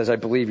 She says, I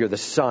believe you're the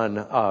Son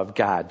of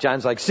God.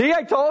 John's like, see,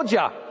 I told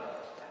you.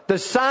 The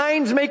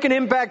signs make an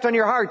impact on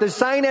your heart. The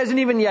sign hasn't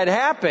even yet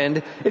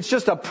happened. It's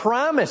just a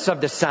promise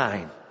of the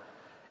sign.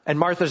 And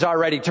Martha's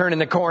already turning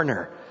the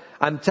corner.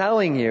 I'm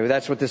telling you,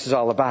 that's what this is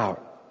all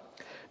about.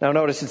 Now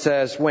notice it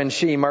says, when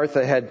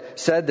Martha had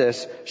said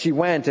this, she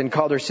went and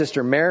called her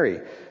sister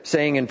Mary,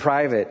 saying in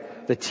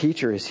private, the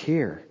teacher is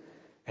here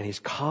and he's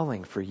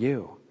calling for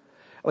you.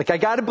 Like, I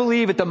got to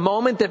believe at the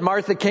moment that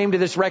Martha came to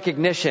this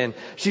recognition,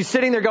 she's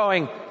sitting there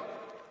going,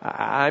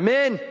 I'm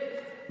in.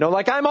 No,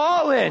 like, I'm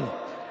all in.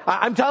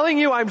 I'm telling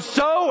you, I'm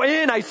so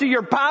in. I see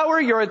your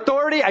power, your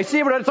authority. I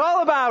see what it's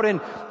all about.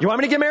 And you want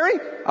me to get married?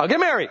 I'll get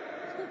married.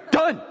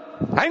 Done.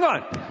 Hang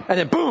on. And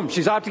then boom,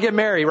 she's off to get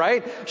Mary,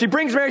 right? She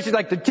brings Mary. She's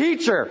like, the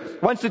teacher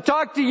wants to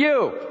talk to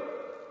you.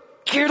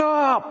 Get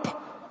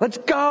up. Let's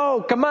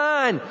go. Come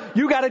on.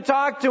 You got to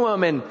talk to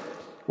him. And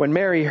when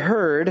Mary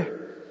heard,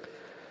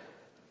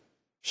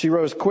 she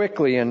rose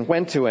quickly and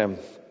went to him.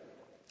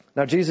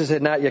 Now Jesus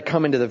had not yet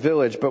come into the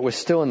village, but was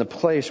still in the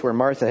place where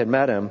Martha had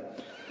met him.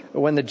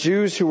 But when the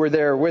Jews who were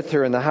there with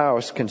her in the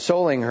house,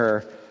 consoling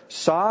her,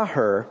 saw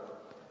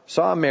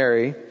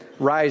Mary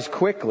rise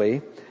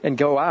quickly and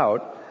go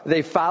out,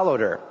 they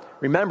followed her.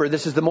 Remember,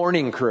 this is the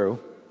mourning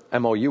crew,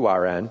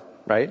 M-O-U-R-N,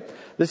 right?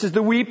 This is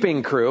the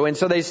weeping crew. And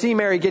so they see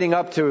Mary getting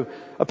up to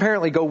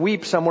apparently go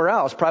weep somewhere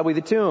else, probably the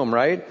tomb,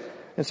 right?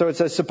 And so it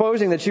says,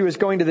 supposing that she was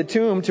going to the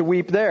tomb to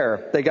weep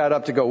there, they got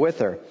up to go with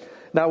her.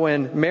 Now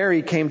when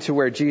Mary came to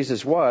where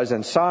Jesus was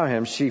and saw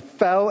him, she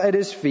fell at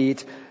his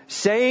feet,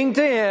 saying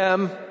to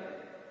him,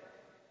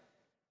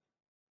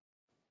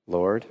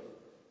 Lord,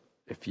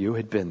 if you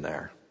had been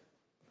there,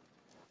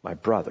 my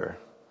brother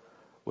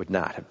would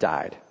not have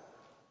died.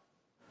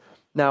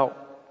 Now,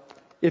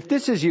 if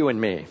this is you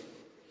and me,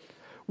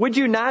 would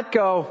you not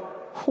go,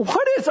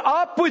 what is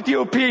up with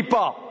you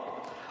people?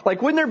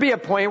 Like, wouldn't there be a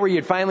point where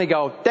you'd finally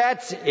go,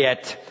 that's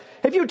it?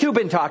 Have you two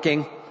been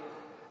talking?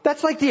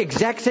 That's like the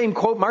exact same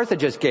quote Martha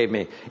just gave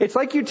me. It's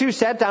like you two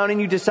sat down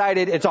and you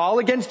decided it's all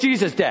against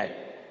Jesus Day.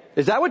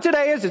 Is that what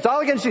today is? It's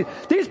all against Jesus.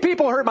 These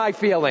people hurt my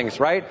feelings,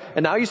 right?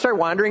 And now you start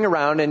wandering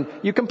around and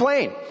you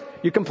complain.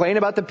 You complain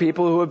about the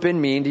people who have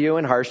been mean to you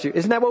and harsh to you.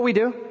 Isn't that what we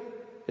do?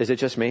 Is it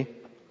just me?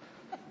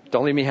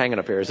 Don't leave me hanging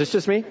up here. Is this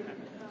just me?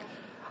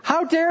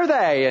 How dare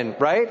they? And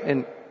right?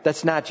 And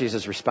that's not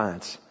Jesus'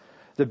 response.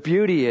 The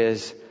beauty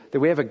is that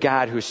we have a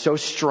God who's so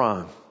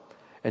strong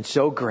and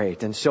so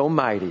great and so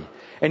mighty.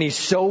 And he's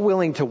so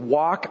willing to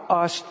walk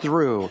us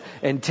through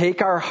and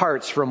take our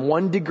hearts from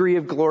one degree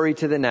of glory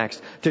to the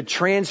next, to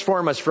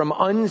transform us from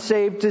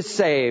unsaved to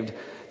saved,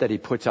 that he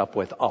puts up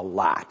with a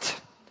lot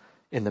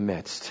in the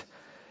midst.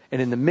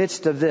 And in the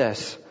midst of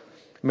this,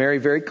 Mary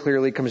very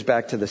clearly comes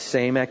back to the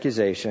same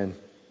accusation.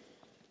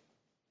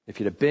 If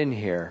you'd have been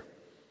here,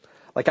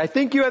 like, I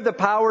think you have the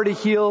power to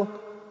heal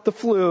the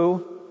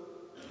flu.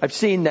 I've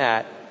seen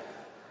that.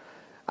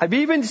 I've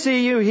even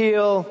seen you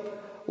heal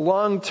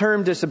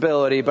long-term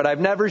disability, but I've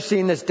never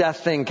seen this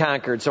death thing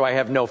conquered, so I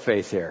have no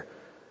faith here.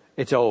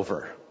 It's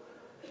over.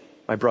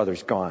 My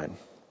brother's gone,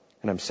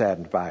 and I'm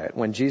saddened by it.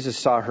 When Jesus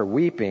saw her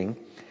weeping,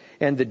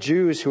 and the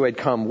Jews who had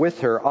come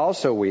with her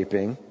also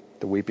weeping,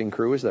 the weeping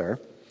crew was there,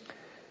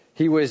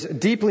 he was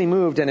deeply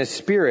moved in his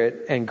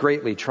spirit and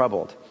greatly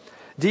troubled.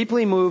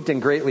 Deeply moved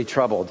and greatly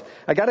troubled.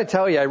 I got to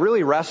tell you, I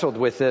really wrestled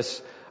with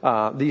this,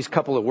 these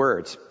couple of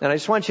words. And I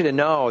just want you to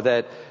know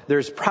that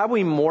there's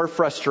probably more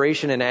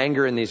frustration and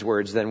anger in these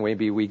words than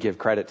maybe we give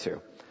credit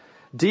to.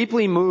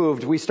 Deeply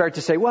moved, we start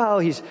to say, well,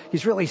 he's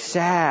really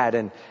sad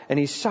and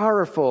he's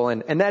sorrowful,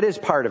 and that is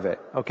part of it.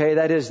 Okay,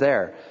 that is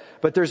there.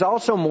 But there's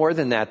also more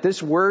than that.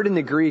 This word in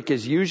the Greek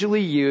is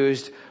usually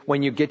used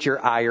when you get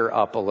your ire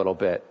up a little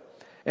bit.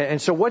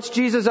 And so what's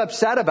Jesus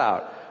upset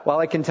about? Well,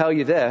 I can tell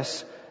you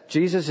this.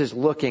 Jesus is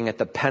looking at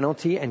the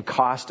penalty and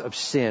cost of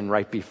sin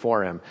right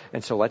before him.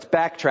 And so let's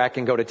backtrack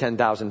and go to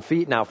 10,000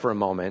 feet now for a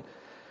moment.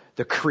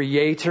 The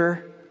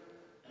creator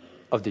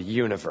of the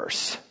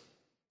universe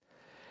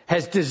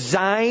has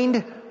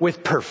designed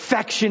with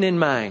perfection in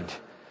mind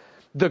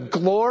the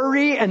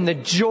glory and the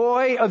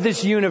joy of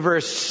this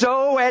universe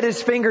so at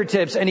his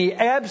fingertips, and he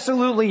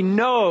absolutely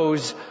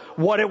knows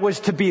what it was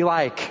to be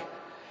like.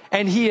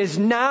 And he is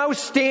now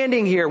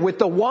standing here with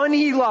the one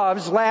he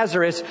loves,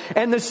 Lazarus,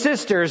 and the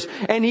sisters,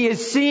 and he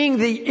is seeing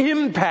the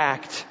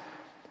impact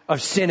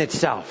of sin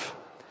itself.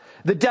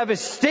 The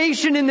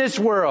devastation in this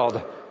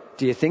world.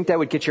 Do you think that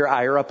would get your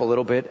ire up a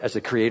little bit as the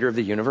creator of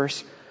the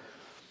universe?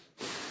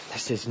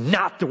 This is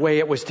not the way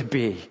it was to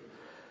be,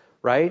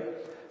 right?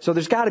 So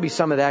there's got to be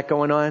some of that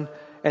going on.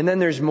 And then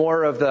there's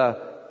more of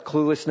the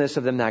cluelessness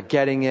of them not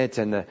getting it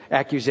and the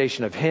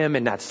accusation of him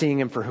and not seeing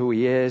him for who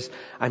he is.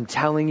 I'm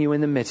telling you,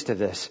 in the midst of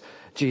this,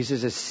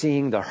 Jesus is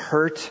seeing the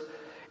hurt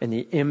and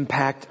the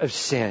impact of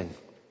sin,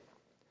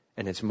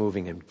 and it's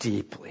moving him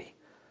deeply.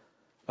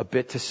 A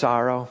bit to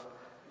sorrow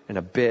and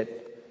a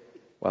bit,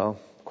 well,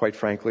 quite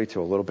frankly,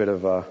 to a little bit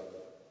of a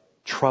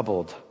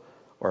troubled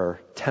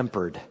or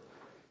tempered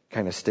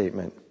kind of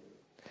statement.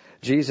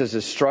 Jesus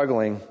is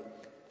struggling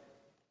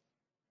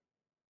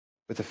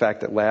with the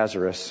fact that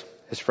Lazarus,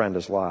 his friend,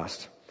 is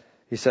lost.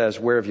 He says,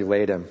 "Where have you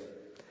laid him?"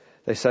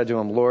 They said to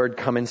him, "Lord,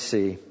 come and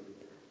see."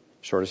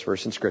 Shortest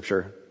verse in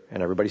Scripture.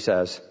 And everybody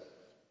says,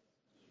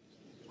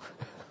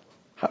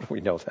 how do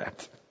we know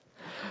that?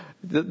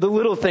 The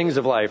little things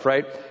of life,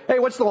 right? Hey,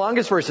 what's the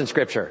longest verse in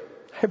Scripture?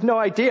 I have no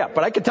idea,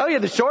 but I can tell you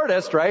the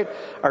shortest, right?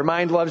 Our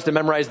mind loves to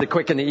memorize the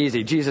quick and the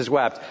easy. Jesus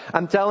wept.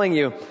 I'm telling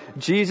you,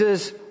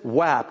 Jesus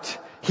wept.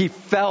 He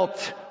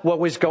felt what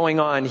was going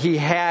on. He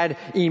had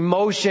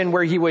emotion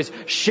where he was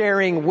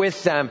sharing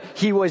with them.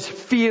 He was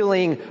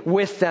feeling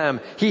with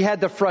them. He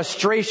had the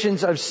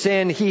frustrations of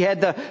sin. He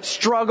had the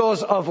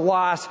struggles of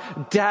loss.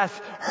 Death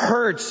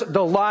hurts.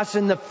 The loss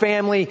in the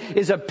family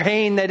is a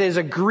pain that is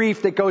a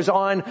grief that goes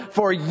on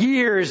for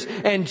years.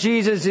 And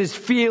Jesus is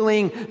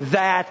feeling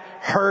that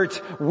hurt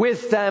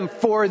with them,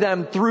 for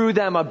them, through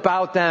them,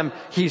 about them.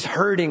 He's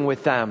hurting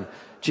with them.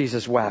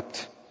 Jesus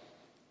wept.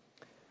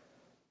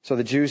 So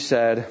the Jews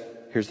said,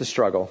 here's the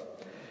struggle.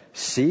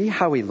 See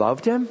how he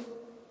loved him?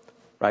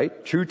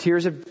 Right? True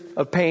tears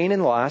of pain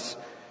and loss.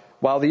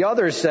 While the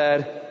others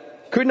said,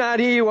 could not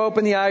he who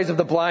opened the eyes of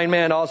the blind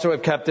man also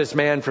have kept this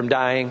man from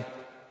dying?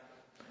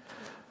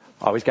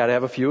 Always got to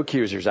have a few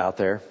accusers out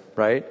there,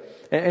 right?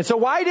 And so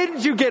why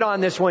didn't you get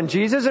on this one,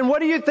 Jesus? And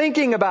what are you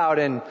thinking about?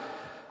 And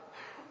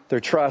their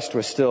trust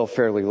was still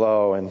fairly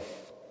low. And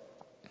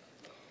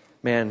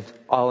man,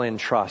 all in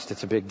trust,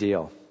 it's a big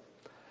deal.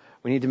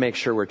 We need to make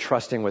sure we're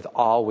trusting with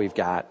all we've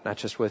got, not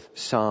just with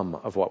some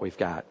of what we've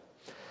got.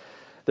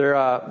 There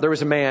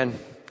was a man,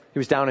 he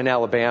was down in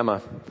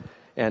Alabama,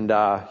 and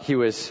he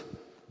was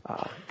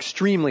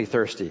extremely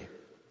thirsty,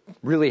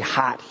 really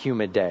hot,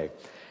 humid day.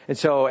 And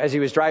so as he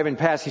was driving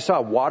past, he saw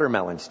a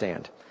watermelon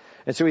stand.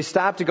 And so he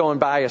stopped to go and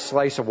buy a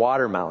slice of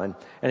watermelon.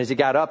 And as he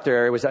got up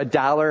there, it was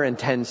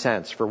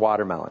 $1.10 for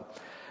watermelon.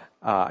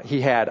 He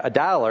had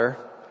 $1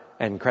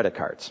 and credit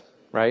cards.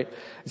 Right?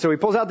 So he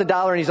pulls out the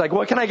dollar and he's like,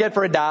 what can I get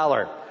for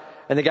 $1?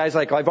 And the guy's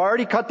like, well, I've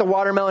already cut the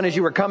watermelon as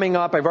you were coming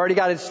up. I've already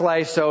got it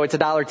sliced, so it's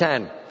 $1.10.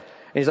 And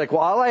he's like, well,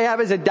 all I have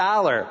is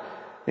 $1. And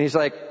he's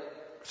like,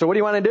 so what do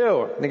you want to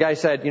do? And the guy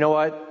said, you know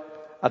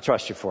what? I'll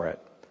trust you for it.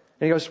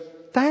 And he goes,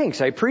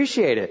 thanks, I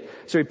appreciate it.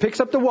 So he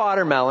picks up the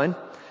watermelon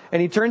and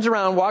he turns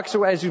around, walks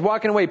away. As he's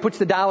walking away, he puts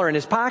the $1 in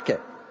his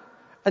pocket.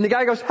 And the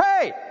guy goes,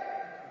 hey,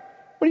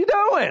 What are you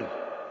doing?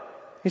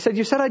 He said,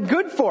 you said I'd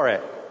good for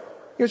it.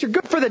 He goes, you're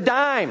good for the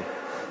dime.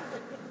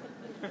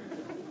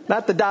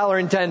 Not the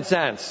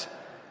 $1.10. And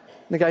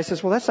the guy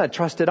says, well, that's not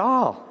trust at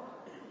all.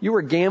 You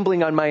were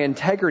gambling on my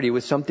integrity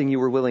with something you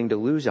were willing to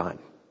lose on.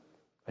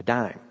 A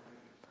dime.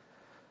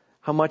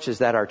 How much is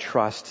that our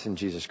trust in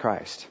Jesus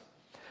Christ?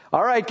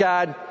 All right,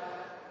 God,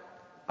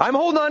 I'm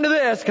holding on to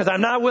this because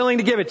I'm not willing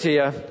to give it to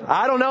you.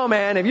 I don't know,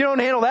 man. If you don't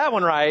handle that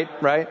one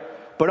right?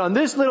 But on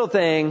this little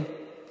thing,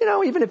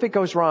 even if it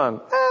goes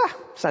wrong,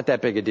 it's not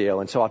that big a deal.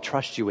 And so I'll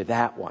trust you with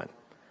that one.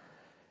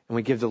 And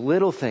we give the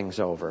little things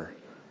over,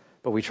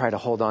 but we try to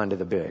hold on to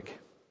the big.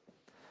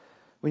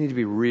 We need to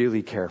be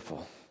really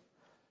careful.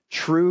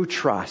 True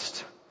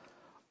trust.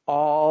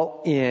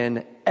 All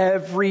in.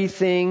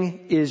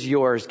 Everything is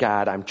yours,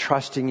 God. I'm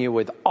trusting you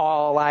with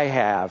all I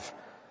have.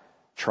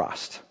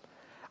 Trust.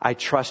 I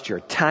trust your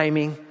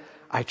timing.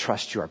 I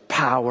trust your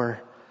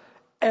power.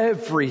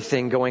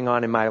 Everything going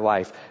on in my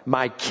life.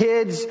 My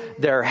kids,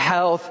 their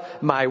health,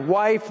 my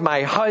wife,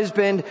 my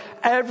husband,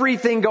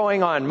 everything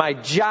going on. My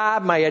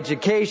job, my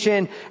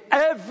education,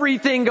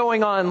 everything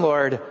going on,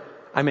 Lord.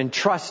 I'm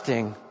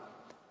entrusting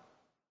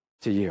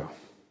to you.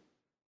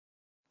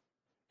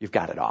 You've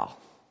got it all.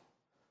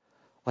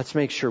 Let's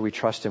make sure we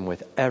trust him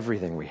with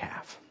everything we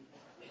have.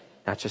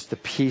 Not just the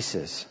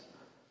pieces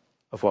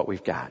of what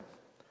we've got.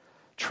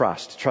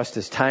 Trust. Trust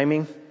his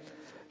timing.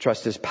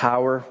 Trust his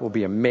power. We'll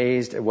be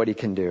amazed at what he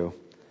can do.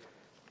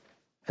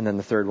 And then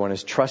the third one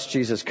is trust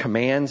Jesus'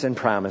 commands and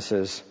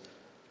promises.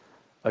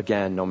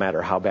 Again, no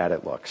matter how bad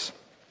it looks.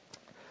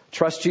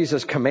 Trust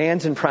Jesus'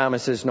 commands and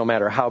promises no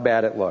matter how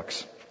bad it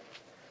looks.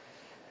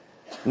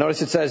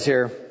 Notice it says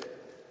here,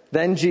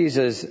 then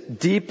Jesus,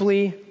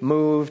 deeply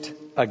moved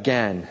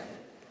again,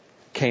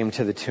 came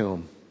to the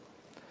tomb.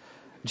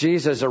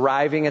 Jesus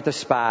arriving at the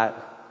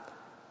spot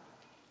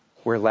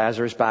where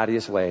Lazarus' body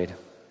is laid,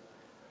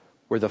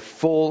 where the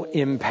full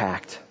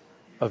impact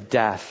of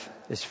death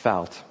is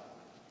felt.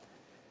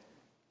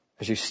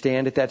 As you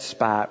stand at that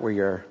spot where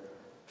your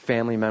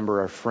family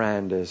member or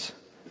friend is,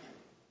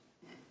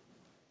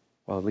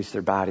 well, at least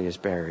their body is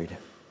buried,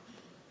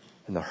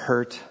 and the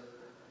hurt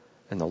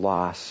and the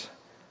loss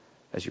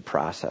as you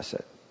process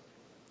it.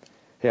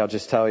 Hey, I'll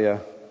just tell you,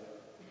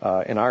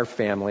 in our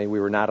family, we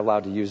were not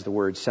allowed to use the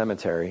word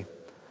cemetery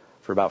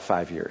for about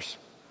 5 years.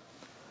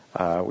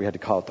 We had to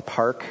call it the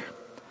park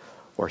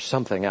or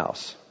something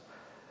else.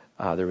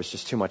 There was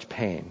just too much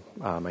pain.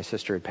 My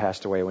sister had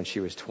passed away when she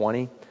was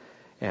 20,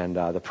 and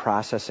the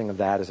processing of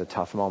that is a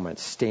tough moment.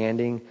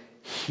 Standing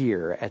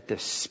here at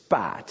this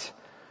spot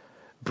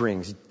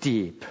brings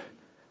deep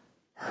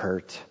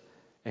hurt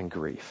and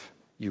grief.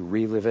 You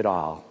relive it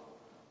all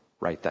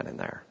right then and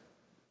there.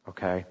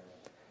 Okay?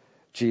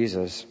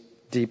 Jesus,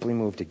 deeply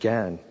moved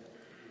again,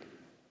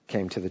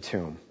 came to the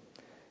tomb.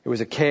 It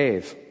was a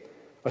cave.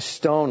 A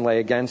stone lay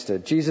against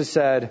it. Jesus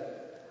said,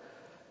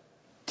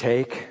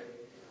 take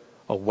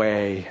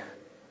away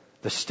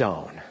the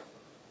stone.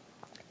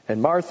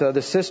 And Martha,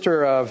 the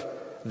sister of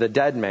the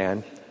dead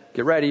man,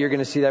 get ready, you're going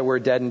to see that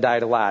word dead and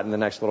died a lot in the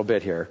next little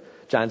bit here.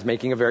 John's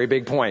making a very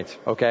big point,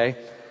 okay?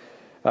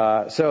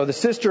 So the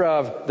sister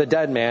of the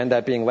dead man,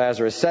 that being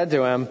Lazarus, said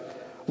to him,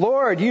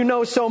 Lord, you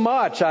know so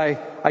much.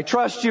 I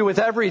trust you with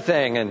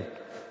everything. And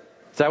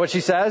is that what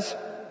she says?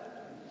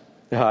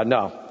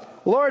 No.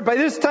 Lord, by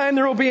this time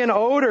there will be an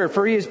odor,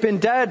 for he has been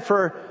dead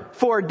for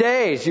 4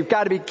 days. You've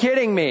got to be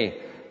kidding me.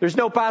 There's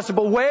no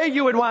possible way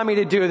you would want me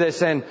to do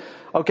this. And,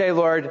 okay,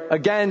 Lord,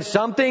 again,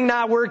 something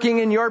not working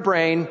in your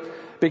brain,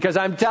 because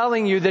I'm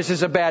telling you this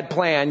is a bad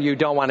plan. You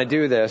don't want to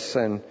do this.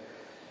 And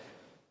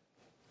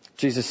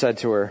Jesus said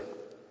to her,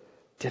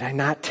 did I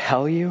not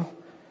tell you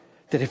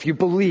that if you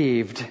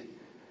believed,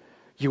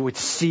 you would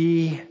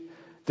see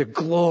the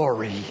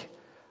glory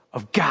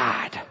of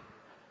God?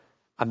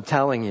 I'm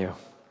telling you.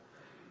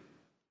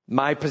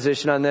 My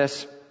position on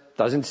this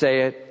doesn't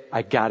say it.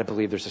 I gotta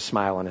believe there's a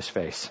smile on his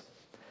face.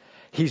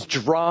 He's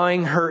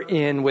drawing her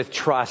in with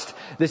trust.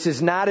 This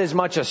is not as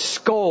much a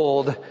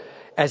scold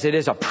as it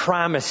is a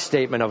promise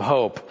statement of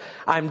hope.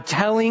 I'm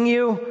telling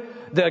you,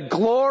 the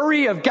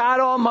glory of God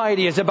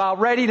Almighty is about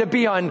ready to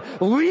be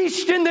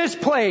unleashed in this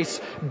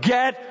place.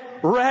 Get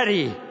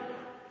ready.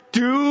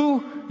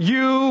 Do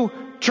you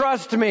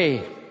trust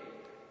me?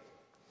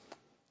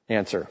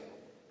 Answer.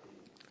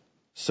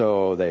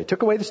 So they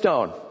took away the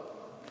stone.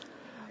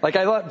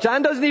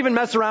 John doesn't even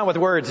mess around with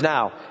words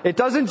now. It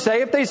doesn't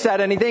say if they said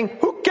anything.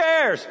 Who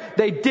cares?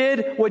 They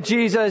did what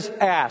Jesus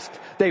asked.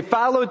 They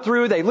followed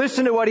through. They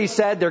listened to what he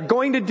said. They're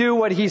going to do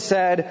what he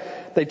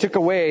said. They took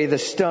away the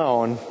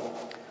stone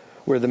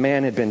where the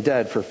man had been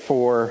dead for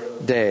 4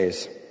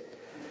 days.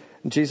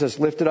 And Jesus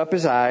lifted up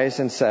his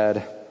eyes and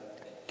said,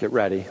 get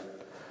ready.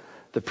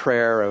 The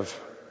prayer of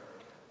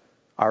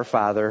our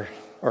Father,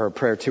 or a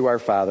prayer to our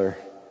Father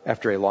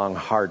after a long,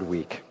 hard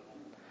week.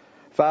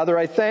 Father,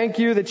 I thank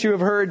you that you have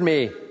heard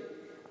me.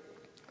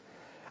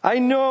 I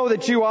know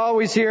that you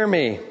always hear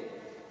me.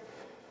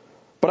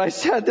 But I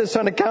said this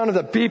on account of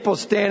the people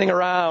standing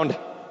around,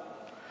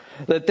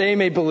 that they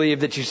may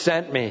believe that you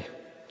sent me.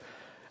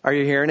 Are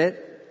you hearing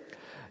it?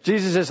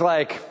 Jesus is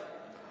like,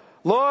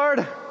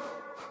 Lord,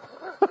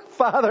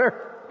 Father,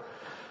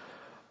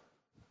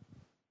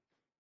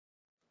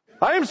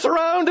 I am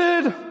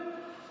surrounded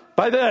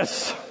by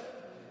this.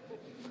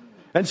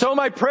 And so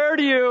my prayer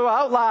to you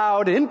out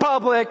loud in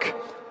public,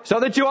 so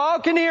that you all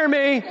can hear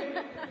me,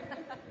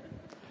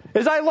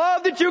 is I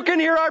love that you can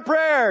hear our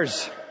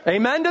prayers.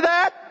 Amen to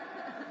that?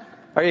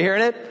 Are you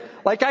hearing it?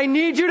 Like, I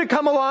need you to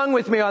come along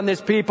with me on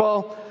this,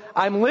 people.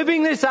 I'm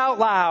living this out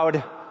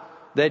loud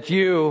that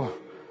you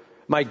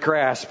might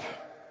grasp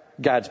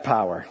God's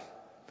power.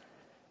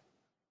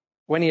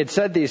 When he had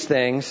said these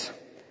things,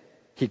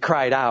 he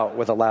cried out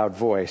with a loud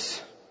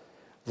voice,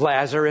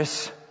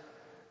 Lazarus,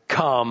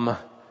 come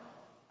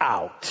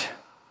out.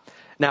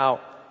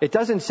 Now, it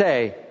doesn't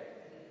say,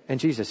 and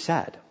Jesus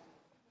said.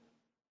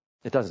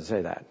 It doesn't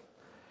say that.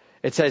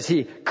 It says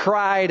he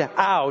cried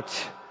out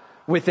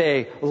with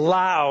a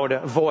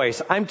loud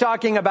voice. I'm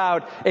talking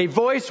about a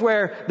voice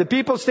where the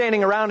people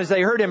standing around, as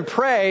they heard him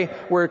pray,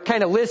 were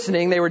kind of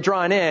listening. They were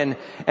drawn in.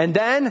 And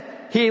then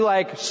he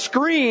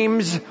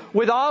screams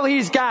with all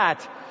he's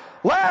got,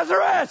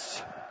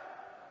 Lazarus,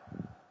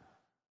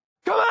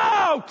 come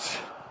out!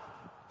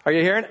 Are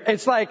you hearing?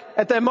 It's like,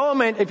 at that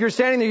moment, if you're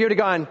standing there, you'd have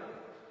gone,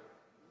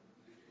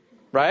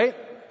 right?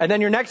 And then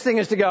your next thing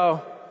is to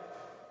go,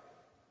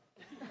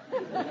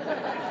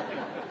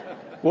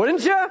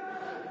 wouldn't you?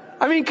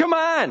 I mean, come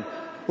on.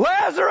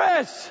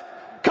 Lazarus,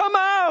 come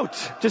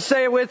out. Just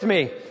say it with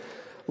me.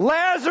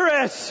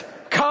 Lazarus,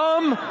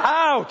 come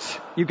out.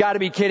 You got to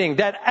be kidding.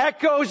 That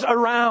echoes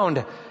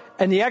around.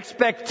 And the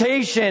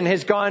expectation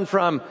has gone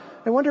from,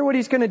 I wonder what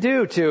he's going to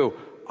do, to,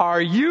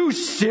 are you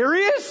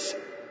serious?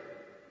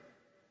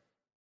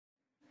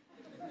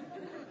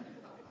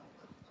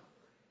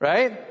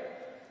 Right?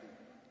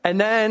 And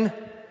then it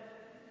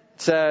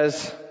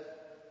says,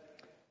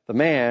 the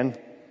man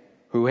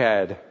who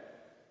had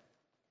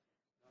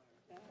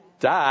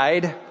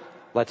died,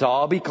 let's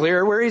all be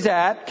clear where he's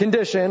at,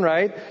 condition,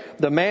 right?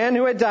 The man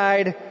who had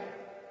died,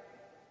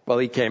 well,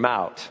 he came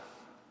out.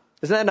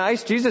 Isn't that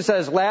nice? Jesus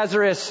says,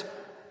 Lazarus,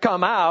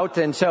 come out,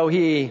 and so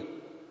he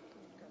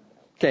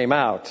came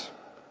out.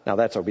 Now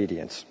that's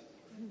obedience.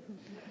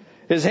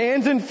 His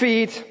hands and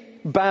feet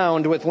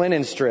bound with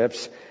linen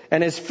strips,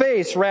 and his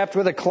face wrapped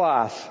with a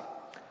cloth.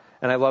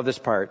 And I love this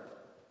part.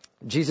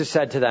 Jesus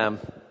said to them,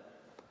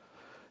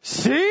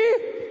 see?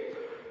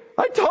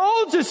 I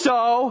told you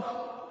so.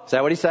 Is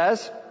that what he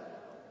says?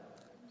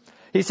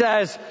 He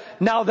says,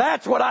 now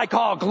that's what I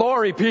call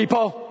glory,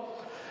 people.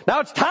 Now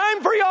it's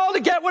time for y'all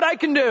to get what I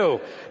can do.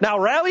 Now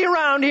rally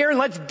around here and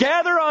let's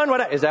gather on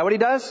is that what he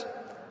does?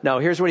 No,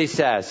 here's what he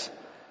says.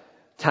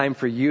 Time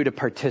for you to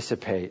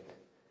participate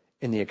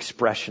in the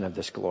expression of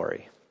this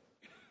glory.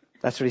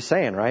 That's what he's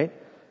saying, right?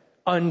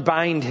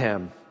 Unbind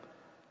him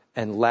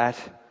and let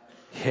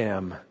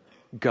him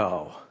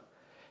go.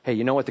 Hey,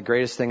 you know what the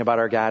greatest thing about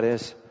our God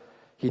is?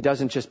 He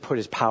doesn't just put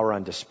his power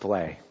on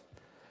display,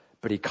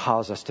 but he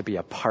calls us to be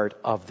a part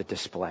of the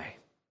display.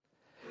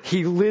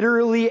 He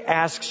literally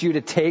asks you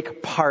to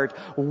take part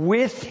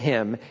with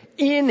him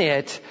in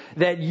it,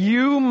 that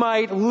you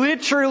might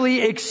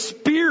literally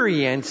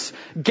experience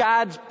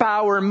God's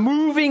power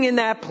moving in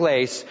that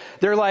place.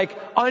 They're like,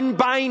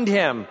 unbind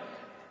him.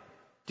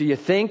 Do you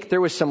think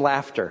there was some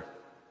laughter?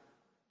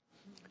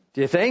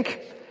 Do you think?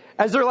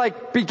 As they're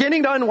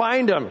beginning to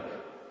unwind him,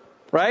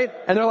 right?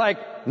 And they're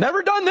like,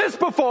 never done this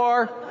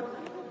before.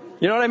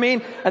 You know what I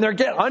mean? And they're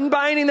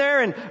unbinding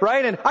there and,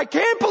 right? And I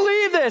can't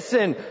believe this.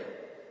 And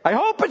I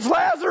hope it's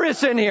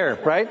Lazarus in here,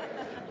 right?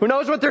 Who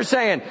knows what they're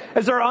saying?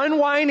 As they're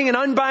unwinding and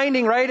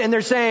unbinding, right? And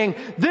they're saying,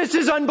 this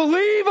is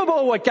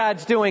unbelievable what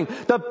God's doing.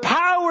 The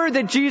power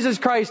that Jesus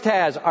Christ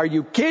has. Are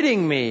you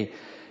kidding me?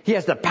 He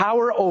has the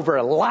power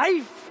over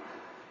life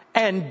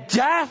and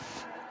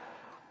death.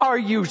 Are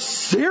you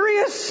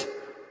serious?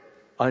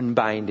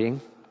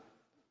 Unbinding,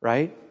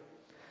 right?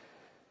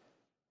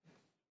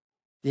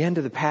 The end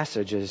of the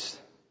passage is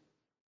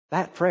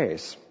that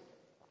phrase.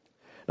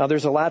 Now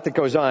there's a lot that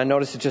goes on.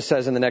 Notice it just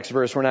says in the next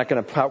verse, we're not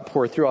going to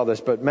pour through all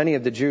this, but many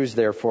of the Jews,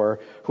 therefore,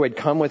 who had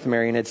come with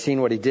Mary and had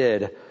seen what he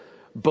did,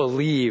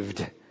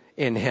 believed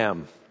in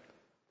him.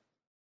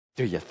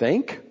 Do you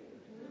think?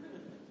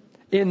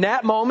 In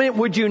that moment,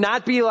 would you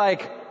not be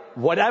like,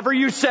 whatever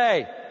you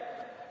say,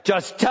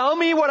 just tell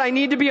me what I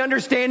need to be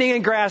understanding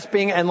and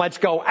grasping, and let's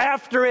go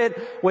after it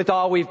with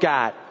all we've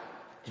got.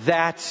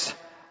 That's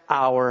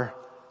our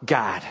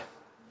God.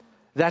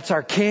 That's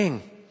our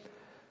King.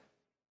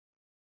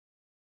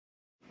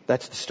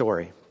 That's the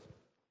story.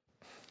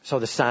 So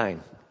the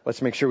sign.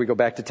 Let's make sure we go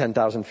back to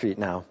 10,000 feet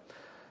now.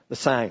 The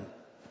sign.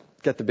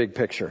 Get the big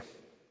picture.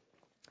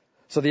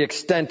 So the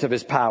extent of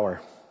his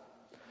power.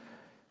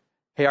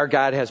 Hey, our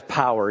God has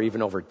power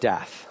even over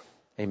death.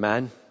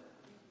 Amen.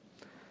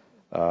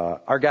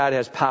 Our God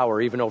has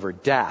power even over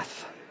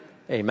death.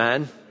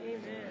 Amen.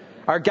 Amen.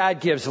 Our God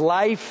gives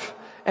life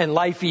and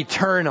life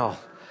eternal.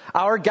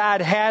 Our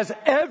God has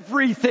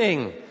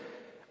everything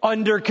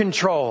under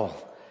control,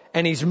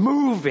 and he's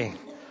moving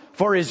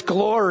for his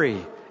glory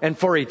and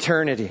for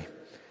eternity.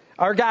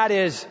 Our God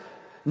is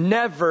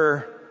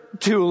never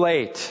too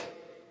late.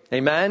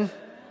 Amen?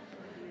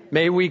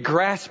 May we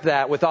grasp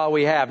that with all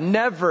we have.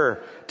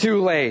 Never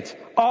too late.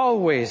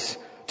 Always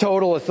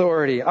total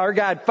authority. Our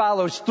God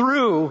follows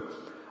through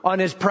on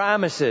His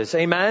promises.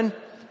 Amen?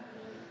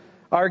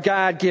 Our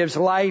God gives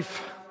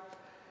life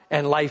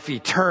and life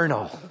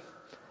eternal.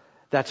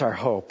 That's our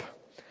hope.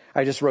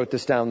 I just wrote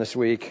this down this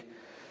week.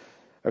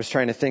 I was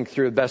trying to think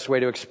through the best way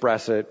to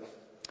express it.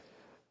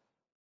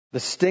 The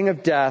sting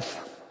of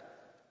death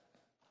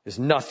is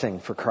nothing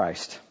for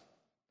Christ.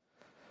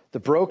 The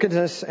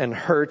brokenness and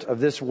hurt of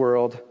this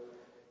world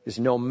is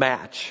no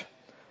match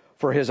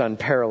for His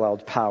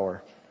unparalleled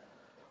power.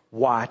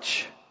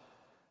 Watch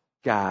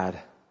God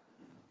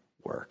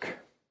work.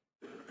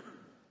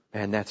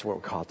 And that's what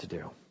we're called to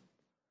do.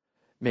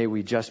 May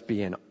we just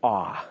be in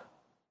awe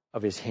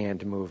of His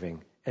hand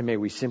moving. And may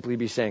we simply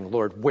be saying,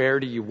 Lord, where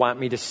do you want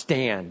me to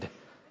stand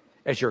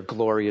as your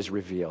glory is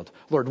revealed?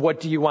 Lord, what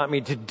do you want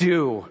me to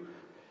do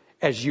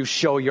as you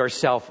show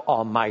yourself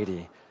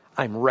almighty?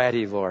 I'm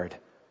ready, Lord.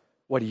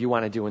 What do you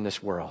want to do in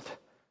this world?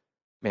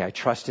 May I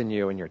trust in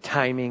you and your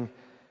timing.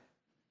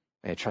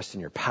 May I trust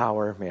in your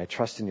power. May I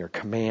trust in your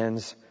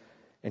commands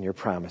and your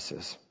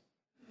promises.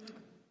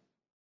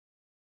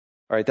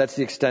 All right, that's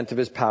the extent of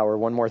His power.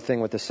 One more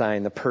thing with the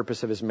sign, the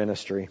purpose of His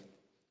ministry.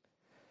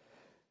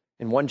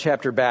 In one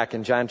chapter back,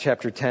 in John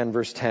chapter 10,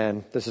 verse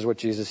 10, this is what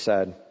Jesus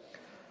said.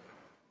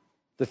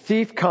 The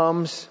thief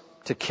comes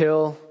to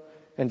kill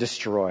and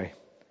destroy.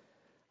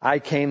 I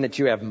came that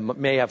you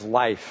may have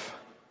life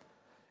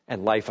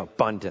and life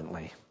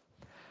abundantly.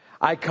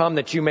 I come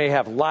that you may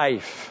have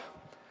life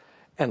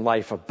and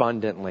life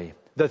abundantly.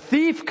 The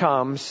thief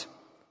comes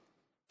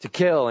to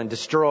kill and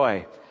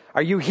destroy.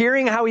 Are you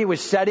hearing how He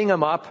was setting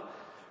him up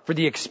for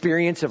the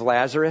experience of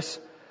Lazarus?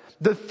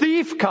 The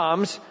thief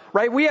comes,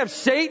 right? We have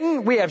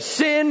Satan, we have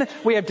sin,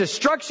 we have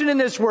destruction in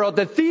this world.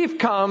 The thief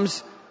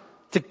comes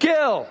to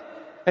kill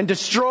and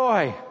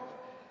destroy.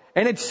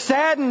 And it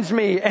saddens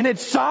me and it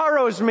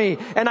sorrows me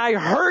and I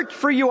hurt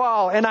for you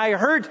all and I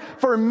hurt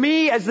for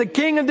me as the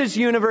king of this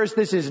universe.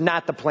 This is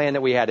not the plan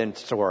that we had in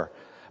store.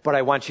 But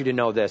I want you to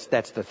know this.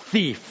 That's the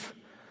thief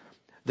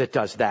that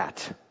does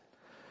that.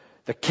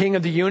 The king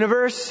of the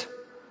universe,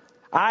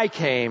 I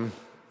came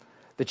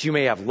that you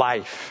may have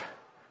life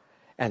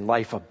and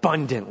life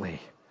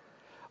abundantly.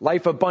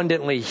 Life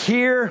abundantly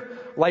here,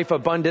 life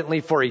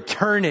abundantly for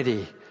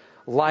eternity.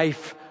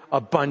 Life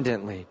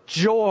abundantly.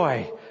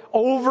 Joy.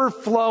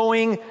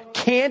 Overflowing,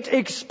 can't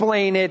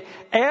explain it,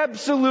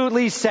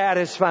 absolutely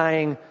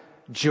satisfying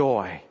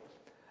joy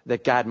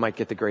that God might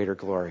get the greater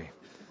glory.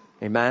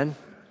 Amen?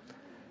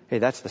 Hey,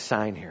 that's the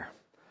sign here.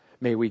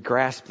 May we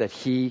grasp that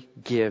He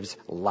gives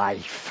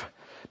life,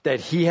 that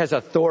He has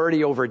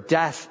authority over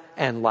death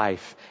and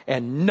life,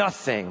 and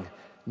nothing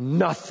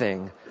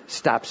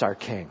stops our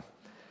King.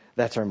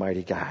 That's our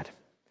mighty God.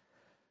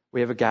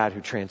 We have a God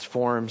who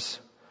transforms.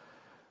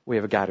 We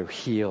have a God who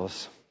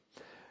heals.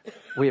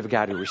 We have a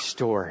God who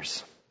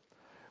restores.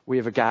 We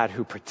have a God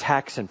who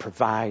protects and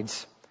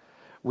provides.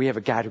 We have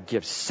a God who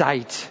gives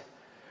sight.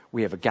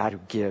 We have a God who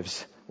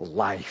gives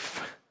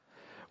life.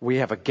 We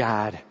have a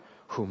God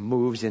who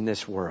moves in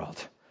this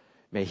world.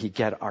 May He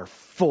get our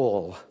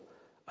full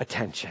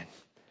attention.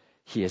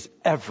 He is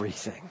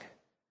everything.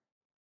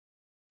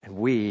 And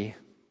we,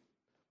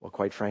 well,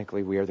 quite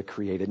frankly, we are the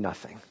created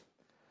nothing.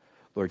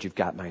 Lord, you've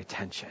got my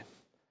attention.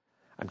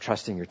 I'm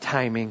trusting your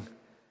timing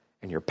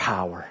and your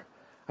power.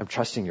 I'm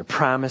trusting your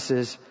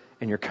promises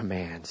and your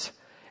commands.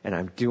 And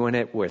I'm doing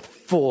it with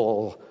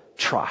full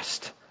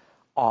trust,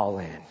 all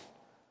in.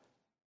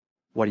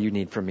 What do you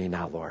need from me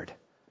now, Lord,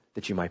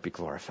 that you might be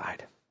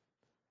glorified?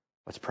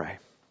 Let's pray.